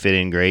 you fit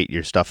in great.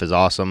 Your stuff is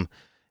awesome.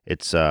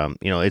 It's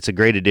it's a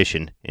great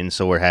addition, and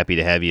so we're happy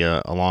to have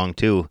you along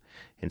too.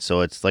 And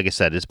so it's like I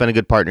said, it's been a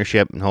good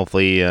partnership, and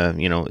hopefully, I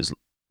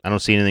don't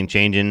see anything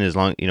changing as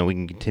long we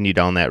can continue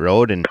down that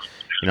road. And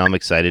I'm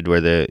excited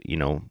where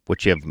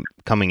what you have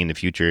coming in the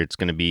future. It's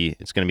gonna be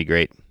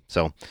great.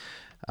 So,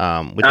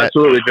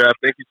 absolutely, Jeff.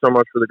 Thank you so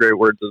much for the great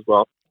words as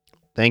well.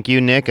 Thank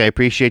you, Nick. I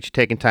appreciate you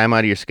taking time out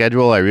of your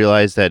schedule. I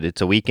realize that it's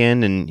a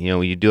weekend and,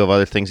 you do have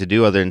other things to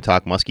do other than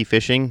talk muskie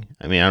fishing.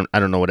 I mean, I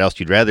don't know what else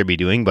you'd rather be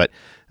doing, but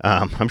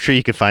I'm sure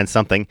you could find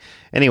something.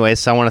 Anyways,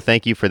 so I want to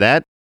thank you for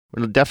that.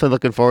 We're definitely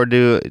looking forward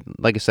to,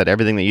 like I said,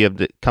 everything that you have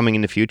coming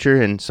in the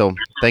future. And so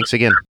thanks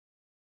again.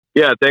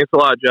 Yeah, thanks a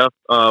lot, Jeff.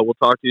 We'll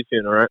talk to you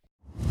soon, all right?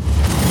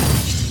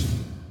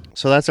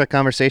 So that's our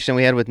conversation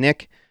we had with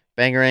Nick.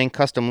 Bangarang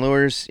Custom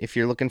Lures. If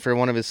you're looking for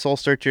one of his soul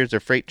searchers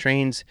or freight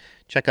trains,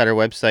 check out our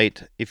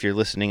website. If you're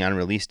listening on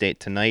release date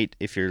tonight,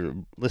 if you're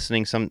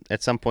listening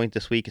at some point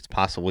this week, it's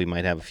possible we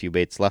might have a few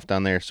baits left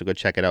on there, so go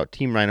check it out,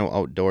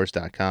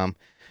 teamrhinooutdoors.com.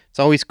 It's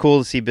always cool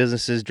to see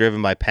businesses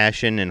driven by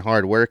passion and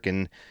hard work,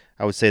 and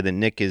I would say that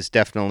Nick is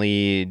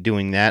definitely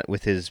doing that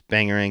with his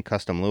Bangarang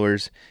Custom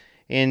Lures.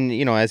 And,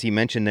 as he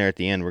mentioned there at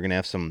the end, we're going to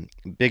have some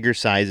bigger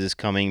sizes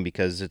coming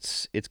because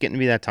it's getting to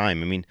be that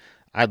time. I mean,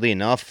 oddly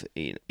enough,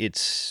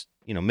 it's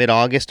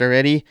mid-August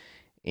already,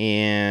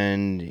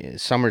 and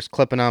summer's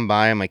clipping on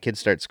by, and my kids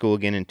start school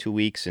again in 2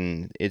 weeks,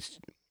 and it's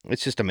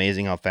just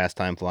amazing how fast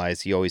time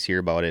flies. You always hear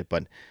about it,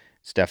 but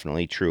it's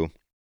definitely true.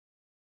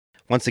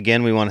 Once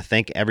again, we want to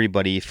thank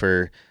everybody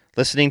for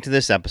listening to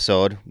this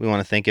episode. We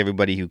want to thank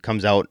everybody who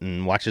comes out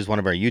and watches one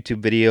of our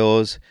YouTube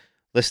videos,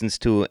 listens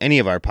to any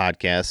of our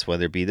podcasts,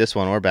 whether it be this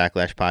one or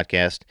Backlash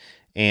Podcast,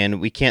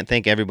 and we can't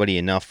thank everybody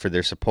enough for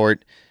their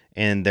support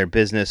and their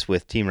business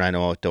with Team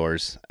Rhino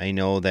Outdoors. I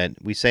know that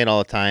we say it all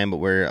the time, but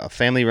we're a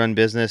family-run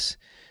business.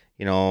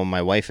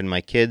 My wife and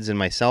my kids and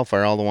myself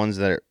are all the ones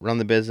that run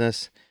the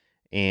business,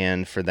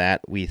 and for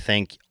that, we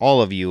thank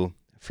all of you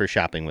for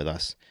shopping with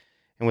us.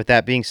 And with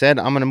that being said,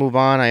 I'm going to move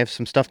on. I have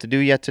some stuff to do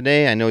yet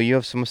today. I know you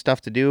have some stuff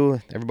to do.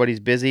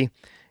 Everybody's busy,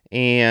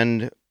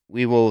 and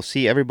we will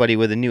see everybody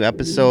with a new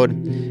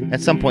episode at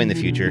some point in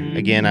the future.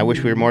 Again, I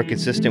wish we were more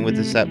consistent with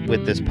this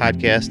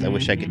podcast. I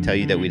wish I could tell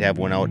you that we'd have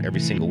one out every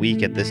single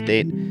week at this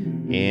date,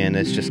 and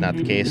it's just not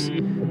the case.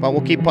 But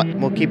we'll keep putting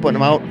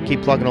them out,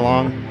 keep plugging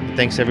along.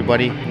 Thanks,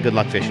 everybody. Good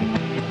luck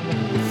fishing.